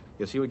understand.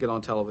 Yes, he would get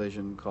on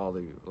television, call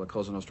the La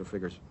Cosa Nostra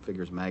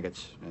figures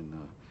maggots,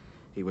 and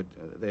he would.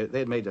 They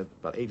had made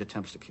about 8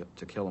 attempts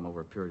to kill him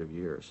over a period of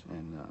years,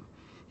 and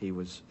he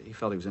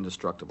felt he was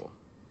indestructible.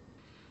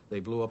 They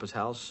blew up his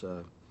house.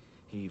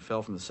 He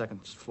fell from the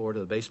 2nd floor to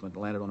the basement,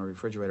 landed on a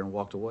refrigerator, and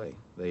walked away.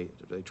 They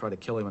tried to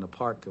kill him in a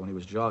park when he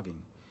was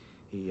jogging.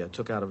 He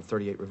took out a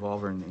 .38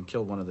 revolver and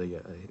killed one of the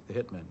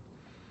hitmen.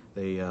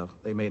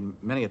 They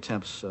made many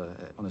attempts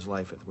on his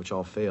life, which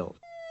all failed.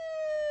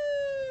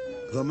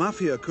 The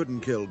Mafia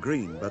couldn't kill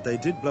Green, but they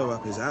did blow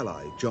up his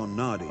ally, John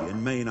Nardi,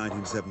 in May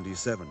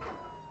 1977.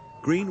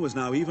 Green was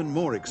now even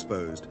more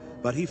exposed,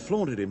 but he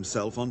flaunted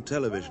himself on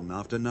television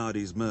after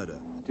Nardi's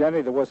murder.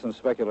 Jenny, there was some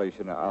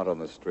speculation out on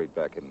the street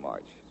back in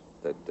March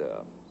that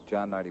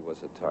John Nardi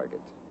was a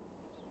target.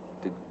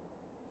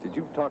 Did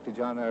you talk to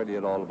John Nardi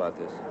at all about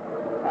this?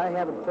 I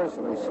haven't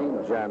personally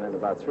seen John in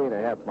about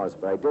 3.5 months,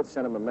 but I did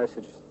send him a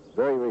message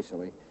very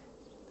recently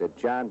that,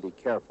 John, be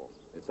careful.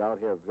 It's out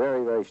here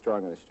very, very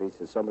strong in the streets,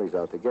 and somebody's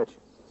out to get you.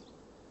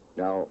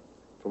 Now,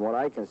 from what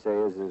I can say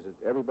is that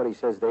everybody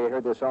says they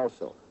heard this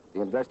also.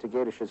 The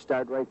investigator should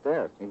start right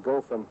there and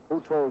go from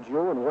who told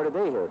you and where did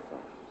they hear it from.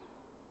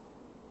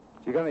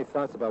 Do you got any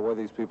thoughts about where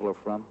these people are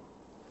from?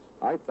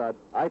 I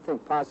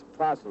think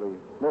possibly,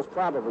 most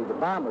probably, the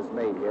bomb was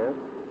made here.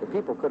 The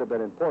people could have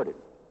been imported.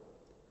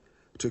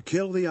 To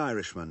kill the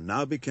Irishman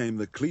now became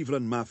the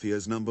Cleveland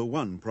Mafia's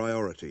 #1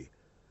 priority.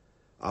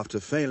 After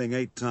failing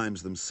 8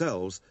 times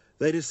themselves,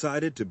 they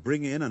decided to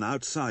bring in an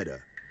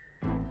outsider.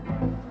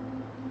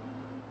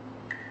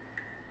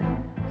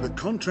 The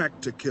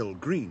contract to kill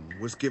Green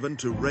was given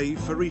to Ray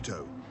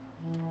Ferrito.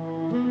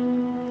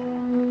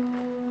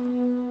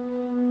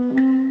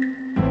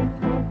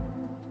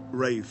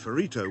 Ray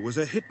Ferrito was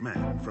a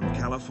hitman from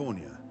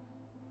California.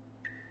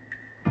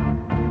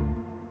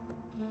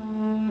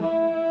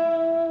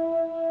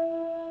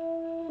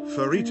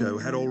 Ferrito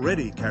had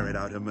already carried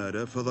out a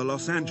murder for the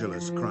Los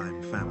Angeles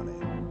crime family.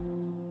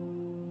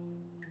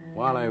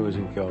 While I was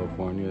in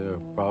California, a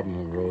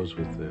problem arose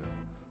with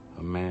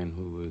a man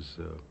who was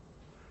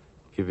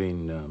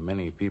giving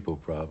many people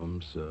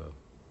problems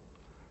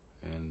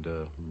and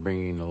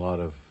bringing a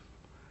lot of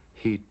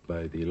heat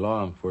by the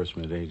law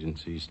enforcement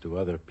agencies to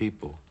other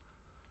people.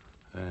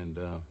 And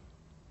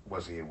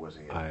was he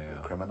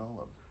a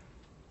criminal?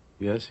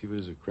 Yes, he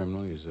was a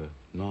criminal. He was a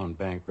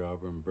non-bank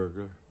robber and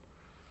burglar.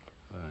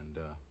 And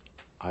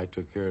I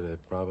took care of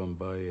that problem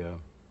by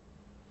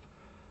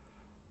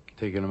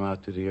taking him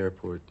out to the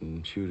airport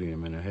and shooting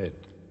him in the head.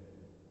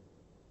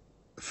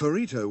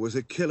 Ferrito was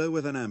a killer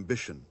with an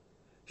ambition.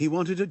 He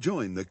wanted to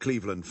join the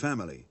Cleveland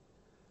family.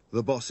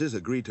 The bosses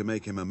agreed to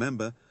make him a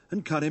member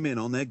and cut him in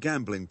on their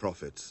gambling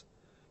profits.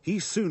 He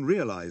soon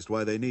realized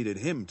why they needed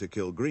him to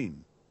kill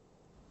Green.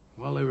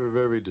 Well, they were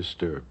very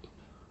disturbed.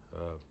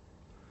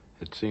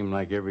 It seemed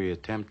like every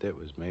attempt that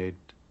was made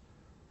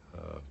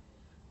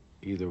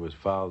either was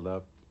fouled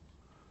up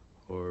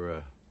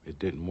or it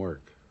didn't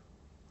work.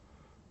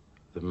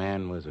 The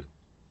man was a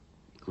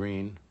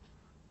Green,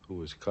 who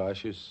was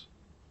cautious,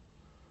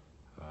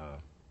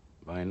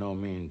 by no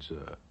means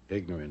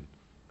ignorant.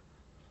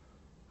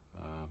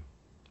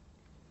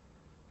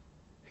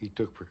 He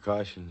took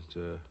precaution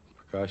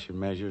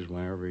measures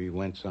whenever he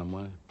went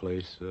somewhere,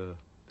 place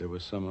there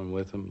was someone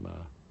with him.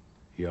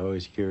 He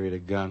always carried a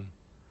gun,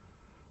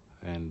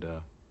 and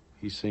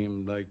he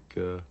seemed like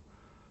a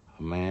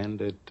man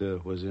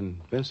that was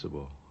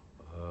invincible,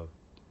 a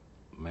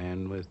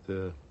man with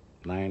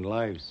 9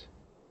 lives.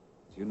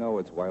 You know,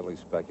 it's widely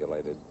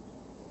speculated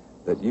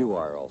that you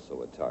are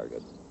also a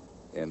target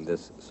in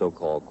this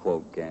so-called,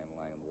 quote,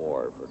 gangland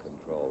war for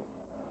control.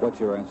 What's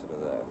your answer to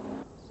that?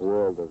 The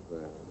world of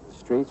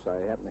streets,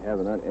 I happen to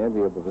have an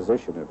enviable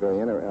position, a very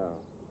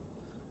enviable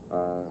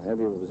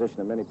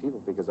position of many people,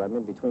 because I'm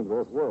in between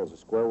both worlds, a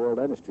square world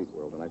and a street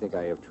world, and I think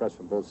I have trust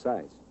from both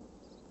sides.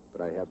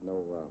 But I have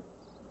no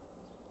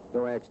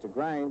axe to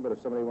grind, but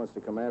if somebody wants to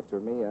come after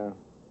me,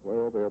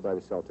 we're over here by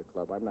the Celtic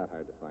Club. I'm not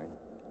hard to find.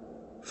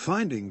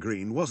 Finding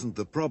Green wasn't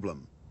the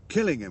problem.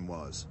 Killing him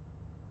was.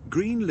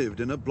 Green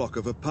lived in a block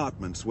of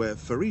apartments where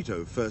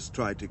Ferrito first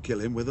tried to kill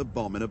him with a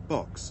bomb in a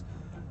box.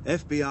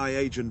 FBI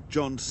agent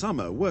John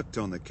Summer worked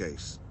on the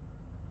case.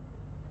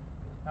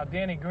 Now,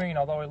 Danny Green,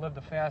 although he lived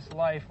a fast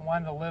life,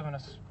 wanted to live in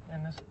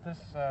this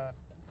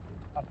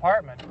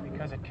apartment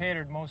because it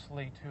catered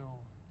mostly to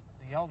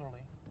the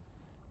elderly.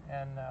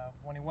 And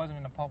when he wasn't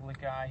in the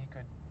public eye, he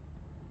could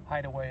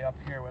hide away up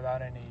here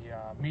without any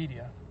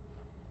media.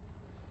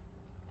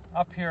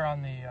 Up here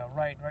on the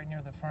right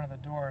near the front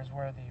of the door, is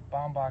where the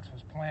bomb box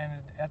was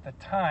planted. At the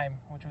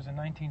time, which was in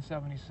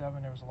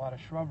 1977, there was a lot of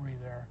shrubbery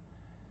there.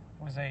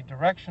 It was a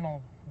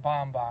directional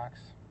bomb box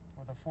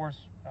with a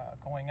force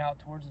going out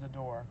towards the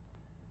door.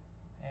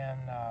 And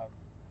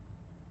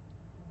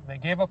they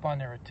gave up on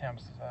their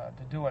attempts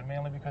to do it,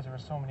 mainly because there were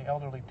so many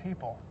elderly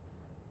people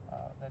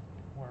that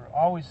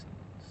always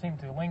seemed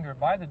to linger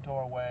by the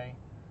doorway,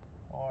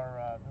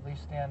 or at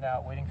least stand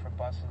out waiting for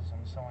buses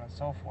and so on and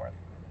so forth.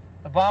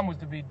 The bomb was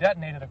to be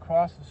detonated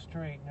across the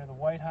street near the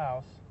White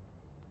House,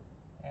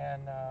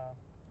 and a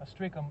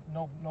streak of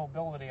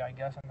nobility, I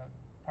guess, on the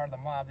part of the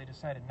mob, they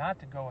decided not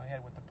to go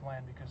ahead with the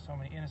plan because so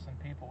many innocent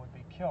people would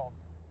be killed.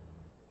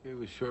 It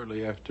was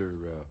shortly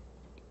after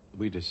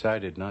we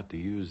decided not to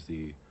use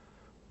the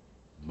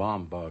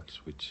bomb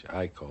box, which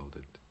I called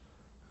it,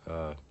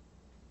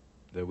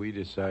 that we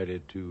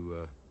decided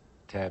to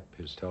tap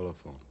his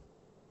telephone.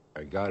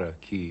 I got a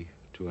key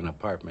to an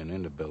apartment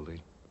in the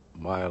building.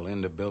 While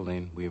in the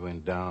building, we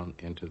went down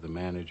into the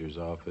manager's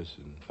office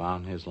and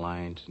found his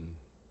lines and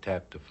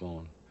tapped the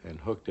phone and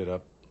hooked it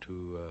up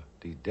to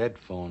the dead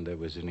phone that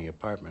was in the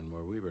apartment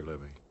where we were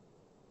living.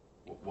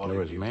 There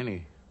was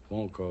many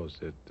phone calls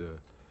that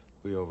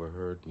we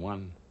overheard.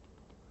 One,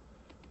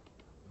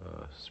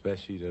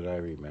 especially that I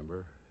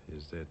remember,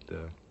 is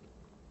that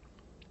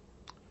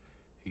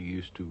he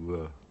used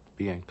to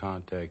be in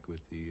contact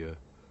with the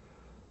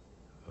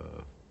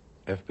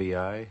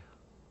FBI,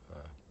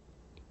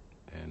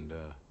 and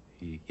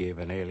he gave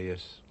an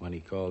alias when he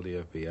called the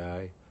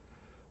FBI,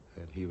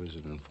 and he was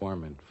an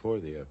informant for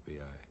the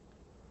FBI.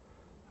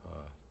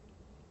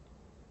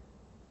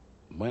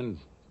 When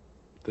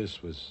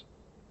this was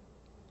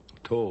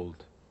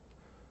told,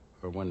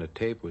 or when the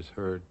tape was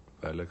heard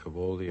by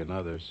Liccavoldi and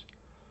others,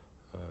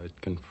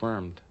 it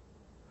confirmed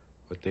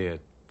what they had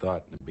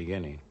thought in the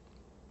beginning,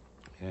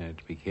 and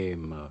it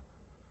became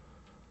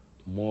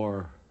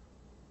more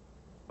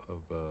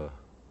of a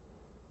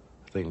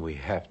thing. We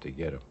have to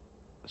get him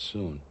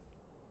soon.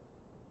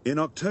 In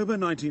October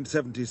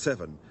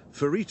 1977,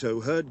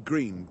 Ferrito heard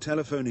Green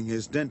telephoning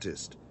his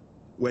dentist.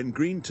 When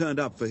Green turned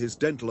up for his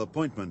dental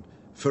appointment,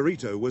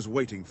 Ferrito was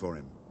waiting for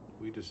him.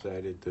 We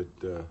decided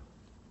that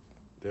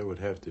there would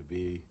have to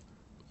be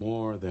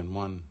more than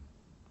one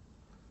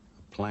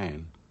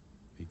plan,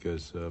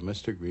 because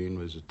Mr. Green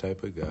was the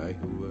type of guy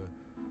who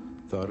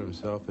thought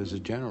himself as a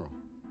general.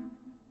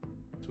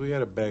 So we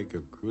had a bank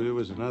of crew. There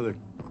was another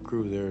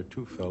crew there,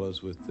 2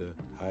 fellows with the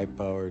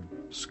high-powered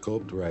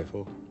scoped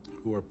rifle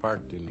who were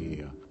parked in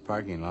the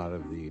parking lot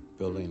of the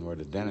building where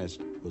the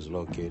dentist was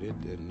located,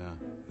 and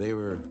they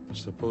were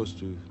supposed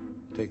to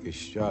take a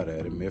shot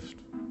at him if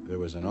there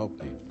was an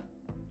opening.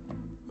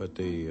 But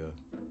they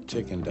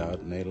chickened out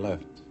and they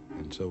left,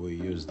 and so we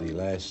used the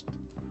last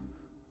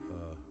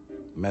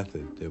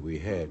method that we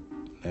had.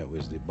 That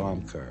was the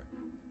bomb car.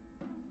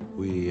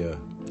 We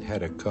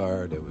had a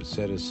car that was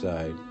set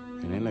aside,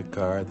 and in the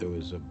car there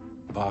was a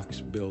box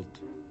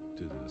built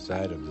to the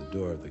side of the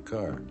door of the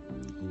car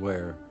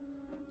where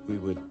we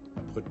would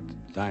put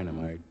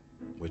dynamite,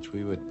 which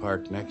we would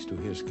park next to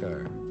his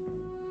car,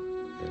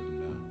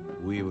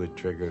 and we would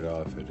trigger it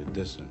off at a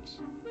distance.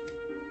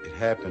 It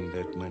happened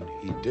that when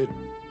he did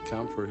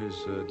come for his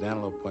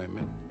dental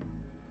appointment,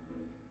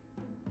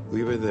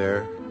 we were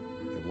there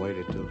and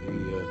waited till he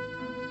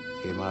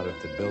came out of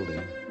the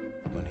building.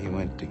 When he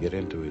went to get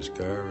into his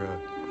car,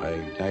 I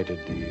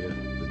ignited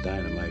the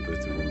dynamite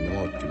with the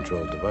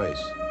remote-controlled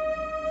device.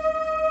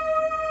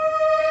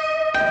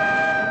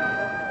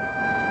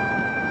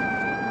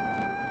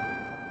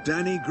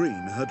 Danny Green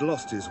had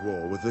lost his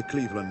war with the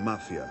Cleveland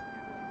Mafia.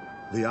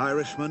 The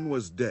Irishman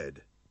was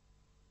dead.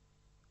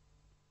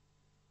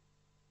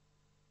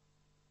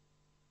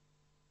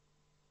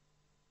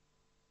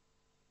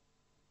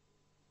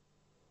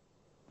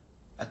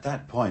 At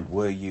that point,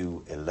 were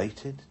you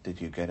elated?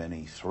 Did you get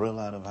any thrill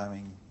out of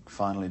having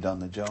finally done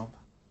the job?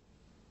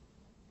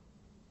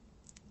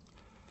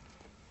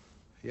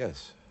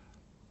 Yes.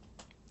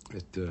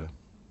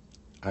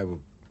 I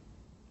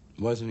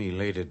wasn't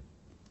elated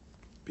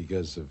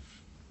because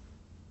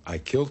I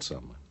killed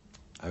someone.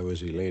 I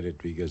was elated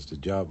because the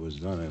job was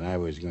done and I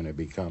was going to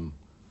become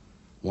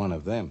one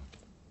of them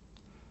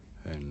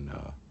and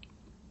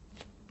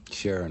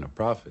share in the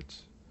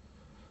profits.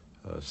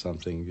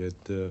 Something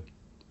that,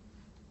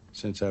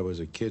 since I was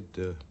a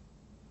kid,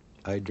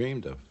 I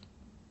dreamed of.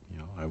 You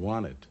know, I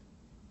wanted.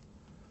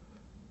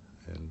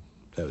 And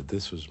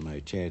this was my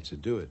chance to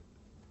do it.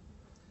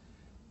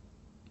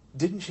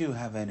 Didn't you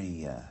have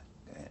any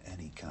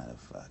kind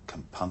of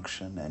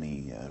compunction,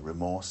 any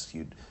remorse?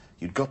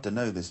 You'd got to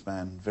know this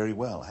man very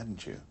well,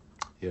 hadn't you?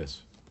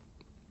 Yes.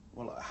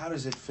 Well, how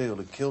does it feel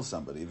to kill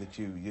somebody that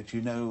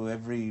you know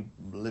every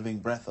living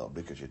breath of,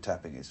 because you're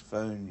tapping his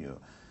phone,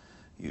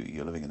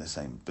 you're living in the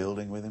same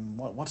building with him?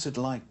 What's it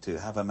like to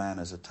have a man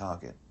as a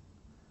target?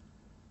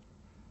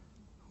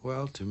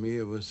 Well, to me,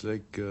 it was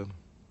like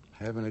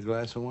having a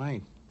glass of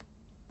wine.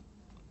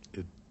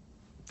 It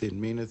didn't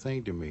mean a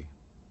thing to me.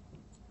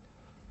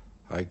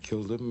 I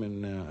killed him,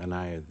 and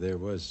there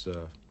was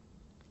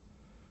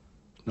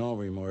no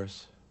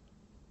remorse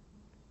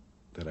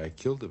that I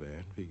killed a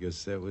man,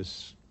 because that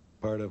was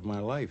part of my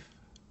life.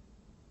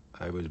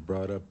 I was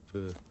brought up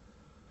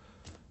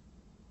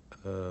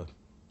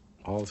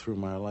all through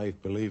my life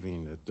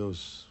believing that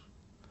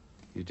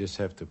you just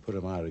have to put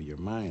them out of your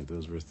mind.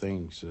 Those were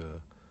things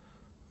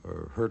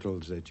or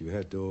hurdles that you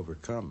had to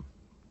overcome.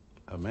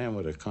 A man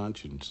with a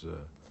conscience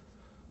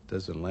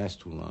doesn't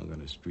last too long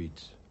on the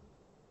streets.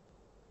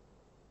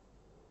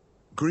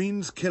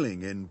 Green's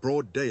killing in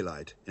broad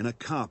daylight in a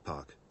car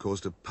park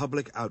caused a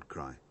public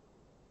outcry.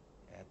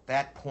 At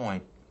that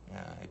point,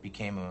 it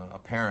became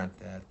apparent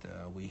that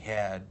we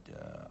had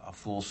a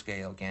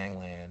full-scale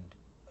gangland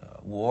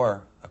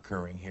war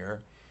occurring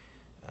here,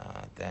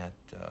 that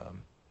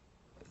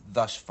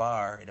thus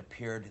far it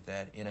appeared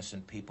that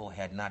innocent people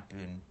had not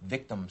been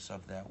victims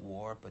of that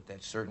war, but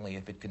that certainly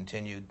if it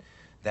continued,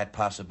 that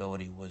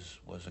possibility was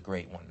a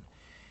great one.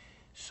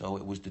 So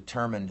it was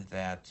determined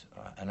that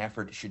an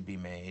effort should be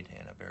made,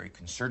 and a very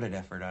concerted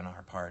effort on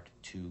our part,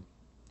 to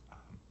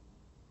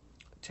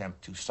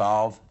attempt to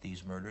solve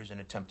these murders and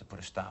attempt to put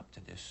a stop to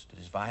this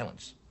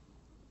violence.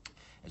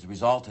 As a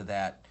result of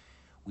that,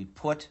 we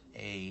put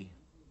a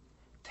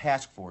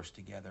task force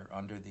together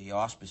under the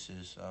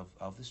auspices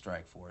of the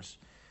strike force,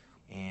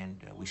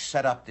 and we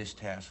set up this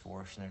task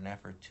force in an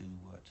effort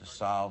to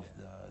solve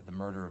the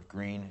murder of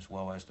Green, as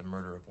well as the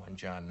murder of one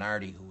John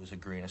Nardi, who was a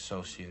Green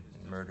associate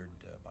and murdered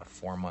about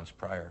 4 months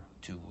prior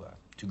to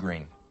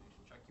Green.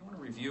 Chuck, you want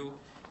to review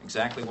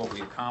exactly what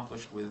we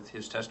accomplished with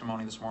his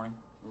testimony this morning?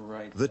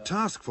 Right. The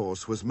task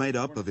force was made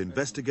up of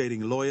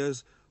investigating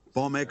lawyers,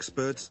 bomb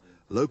experts,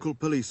 local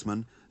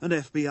policemen, and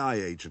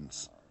FBI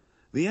agents.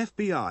 The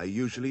FBI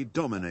usually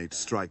dominates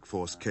strike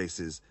force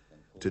cases.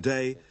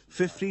 Today,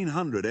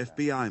 1,500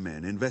 FBI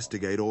men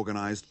investigate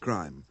organized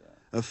crime,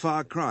 a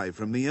far cry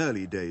from the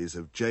early days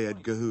of J.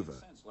 Edgar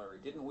Hoover.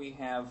 Didn't we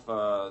have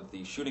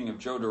the shooting of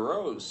Joe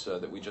DeRose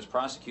that we just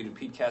prosecuted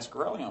Pete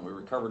Cascarelli on? We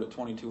recovered a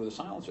 22 with a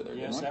silencer there,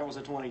 didn't we? Yes, that was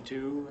a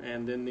 22,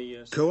 and then the...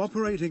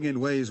 Cooperating in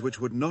ways which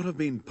would not have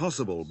been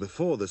possible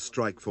before the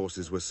strike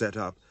forces were set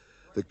up,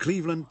 the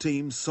Cleveland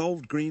team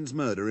solved Green's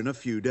murder in a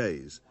few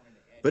days.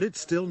 But it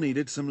still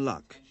needed some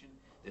luck.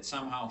 That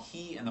somehow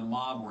he and the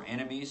mob were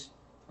enemies?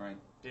 Right.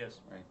 Yes.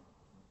 Right.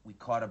 We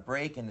caught a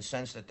break in the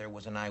sense that there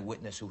was an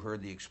eyewitness who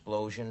heard the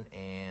explosion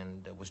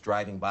and was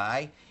driving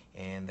by,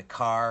 and the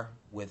car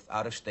with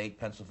out-of-state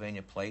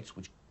Pennsylvania plates,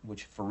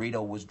 which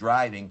Ferrito was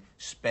driving,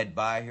 sped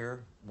by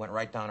her, went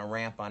right down a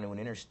ramp onto an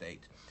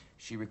interstate.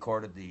 She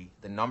recorded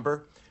the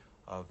number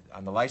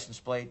on the license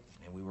plate,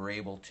 and we were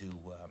able to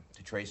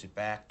trace it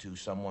back to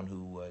someone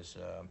who was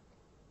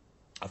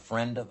a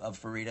friend of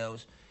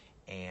Ferrito's,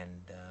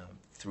 and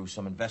through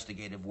some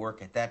investigative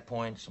work at that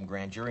point, some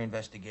grand jury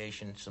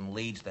investigation, some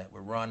leads that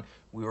were run,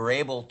 we were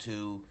able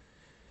to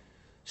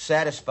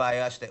satisfy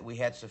us that we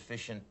had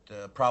sufficient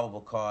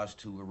probable cause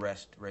to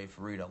arrest Ray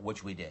Ferrito,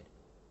 which we did.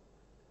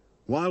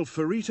 While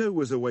Ferrito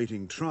was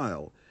awaiting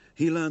trial,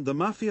 he learned the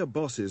mafia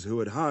bosses who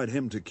had hired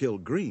him to kill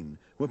Green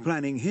were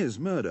planning his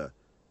murder.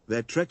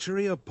 Their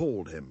treachery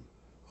appalled him.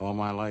 All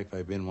my life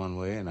I've been one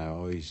way, and I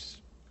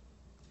always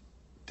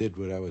did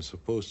what I was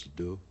supposed to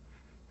do.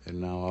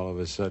 And now all of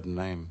a sudden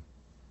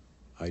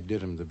I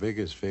did them the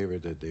biggest favor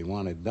that they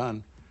wanted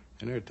done,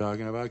 and they're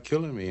talking about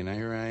killing me, and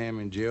here I am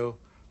in jail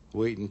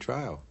waiting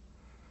trial.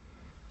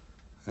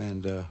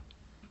 And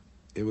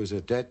it was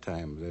at that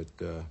time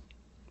that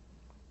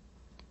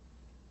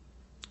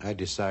I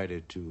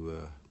decided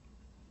to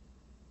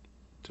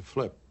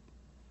flip.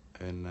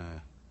 And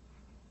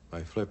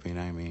by flipping,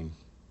 I mean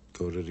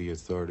go to the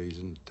authorities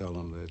and tell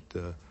them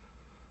that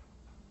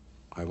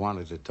I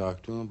wanted to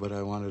talk to him, but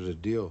I wanted a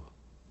deal.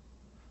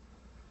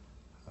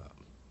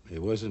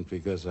 It wasn't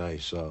because I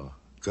saw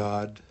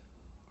God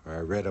or I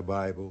read a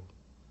Bible,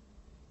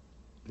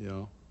 you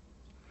know.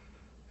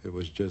 It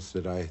was just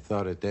that I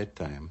thought at that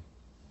time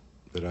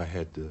that I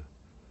had to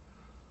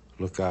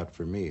look out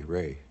for me,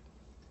 Ray.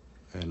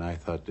 And I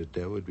thought that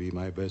that would be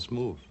my best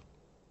move.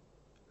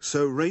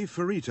 So Ray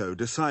Ferrito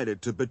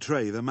decided to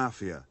betray the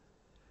Mafia.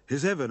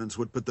 His evidence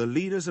would put the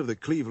leaders of the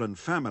Cleveland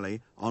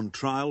family on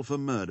trial for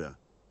murder.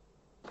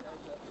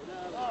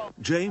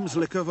 James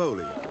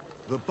Licavoli,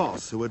 the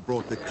boss who had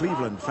brought the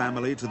Cleveland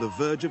family to the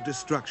verge of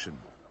destruction.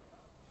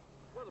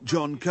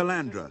 John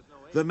Calandra,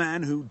 the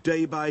man who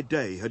day by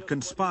day had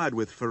conspired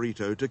with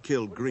Ferrito to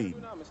kill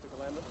Green.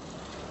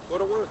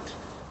 Would have worked.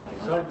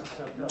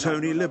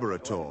 Tony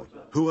Liberator,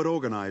 who had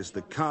organized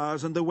the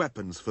cars and the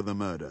weapons for the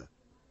murder.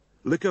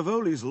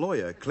 Licavoli's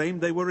lawyer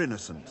claimed they were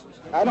innocent.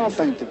 I don't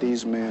think that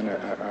these men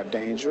are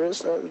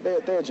dangerous.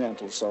 They're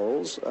gentle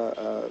souls.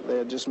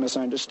 They're just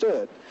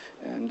misunderstood.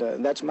 And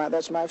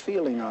that's my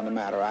feeling on the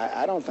matter.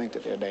 I don't think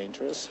that they're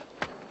dangerous.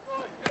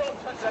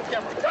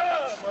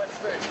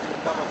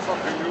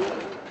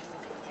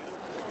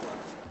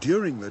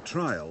 During the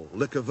trial,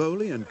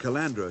 Licavoli and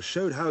Calandra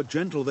showed how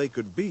gentle they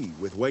could be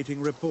with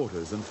waiting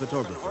reporters and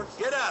photographers.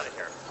 Get out of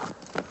here.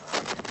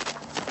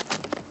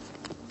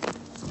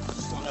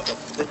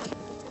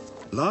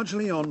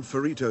 Largely on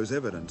Ferrito's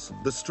evidence,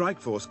 the strike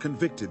force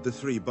convicted the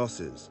three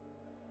bosses.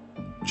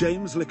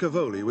 James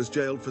Licavoli was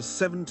jailed for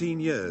 17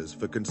 years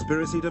for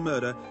conspiracy to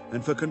murder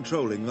and for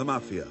controlling the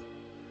Mafia.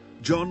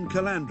 John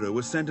Calandra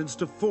was sentenced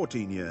to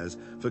 14 years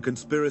for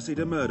conspiracy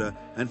to murder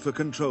and for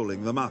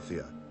controlling the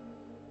Mafia.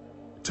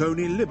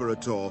 Tony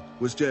Liberator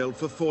was jailed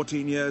for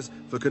 14 years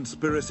for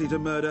conspiracy to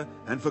murder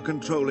and for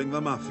controlling the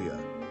Mafia.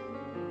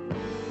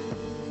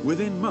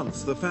 Within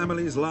months, the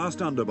family's last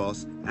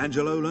underboss,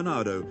 Angelo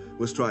Leonardo,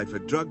 was tried for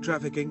drug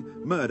trafficking,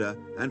 murder,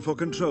 and for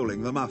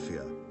controlling the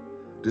Mafia.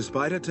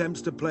 Despite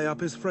attempts to play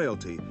up his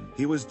frailty,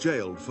 he was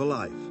jailed for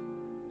life.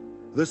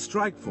 The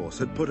strike force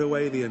had put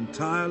away the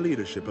entire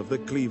leadership of the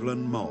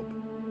Cleveland mob.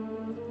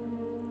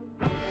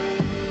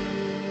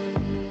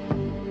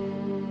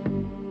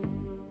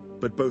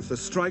 But both the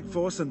strike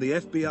force and the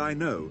FBI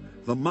know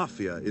the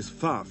Mafia is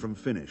far from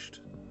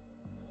finished.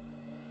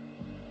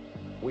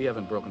 We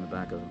haven't broken the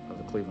back of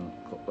the Cleveland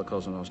La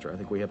Cosa Nostra. I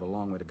think we have a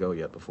long way to go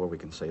yet before we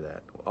can say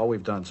that. All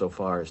we've done so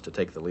far is to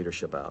take the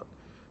leadership out,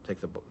 take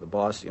the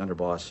boss, the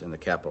underboss, and the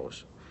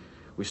capos.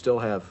 We still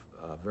have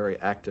a very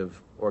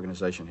active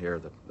organization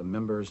here. The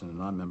members and the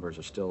non-members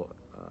are still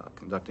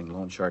conducting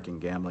loan sharking,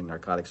 gambling,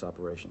 narcotics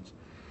operations.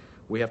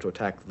 We have to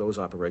attack those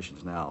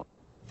operations now.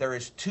 There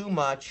is too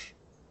much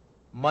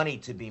money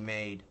to be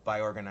made by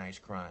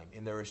organized crime,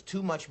 and there is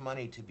too much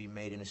money to be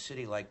made in a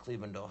city like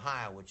Cleveland,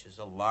 Ohio, which is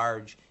a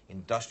large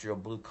industrial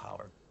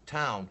blue-collar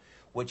town,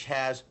 which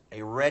has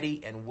a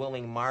ready and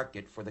willing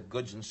market for the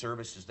goods and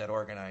services that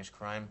organized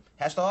crime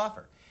has to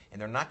offer. And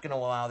they're not going to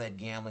allow that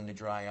gambling to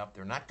dry up.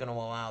 They're not going to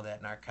allow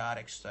that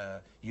narcotics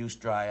use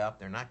dry up.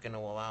 They're not going to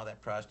allow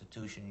that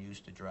prostitution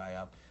use to dry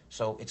up.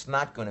 So it's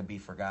not going to be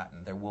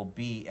forgotten. There will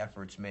be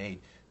efforts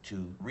made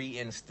to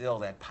reinstill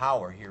that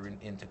power here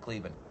into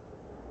Cleveland.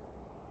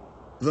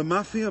 The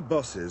Mafia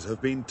bosses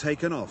have been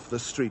taken off the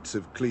streets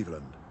of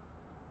Cleveland.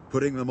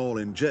 Putting them all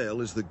in jail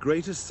is the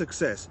greatest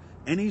success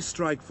any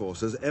strike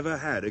force has ever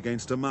had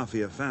against a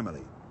Mafia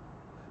family.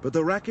 But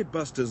the racket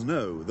busters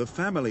know the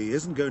family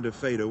isn't going to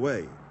fade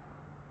away.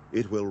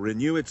 It will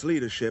renew its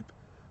leadership,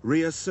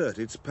 reassert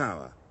its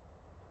power.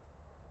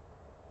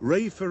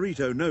 Ray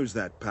Ferrito knows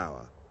that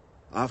power.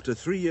 After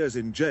 3 years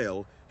in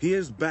jail, he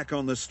is back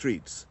on the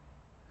streets.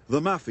 The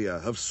Mafia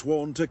have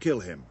sworn to kill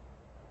him.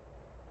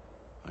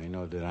 I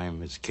know that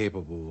I'm as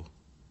capable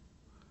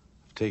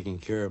of taking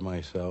care of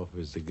myself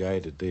as the guy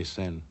that they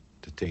send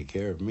to take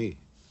care of me.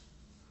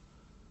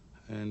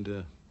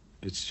 And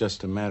it's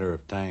just a matter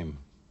of time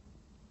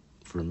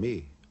for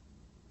me.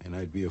 And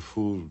I'd be a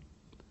fool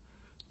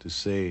to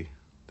say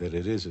that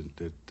it isn't,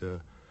 that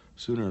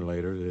sooner or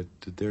later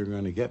that they're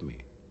going to get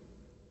me.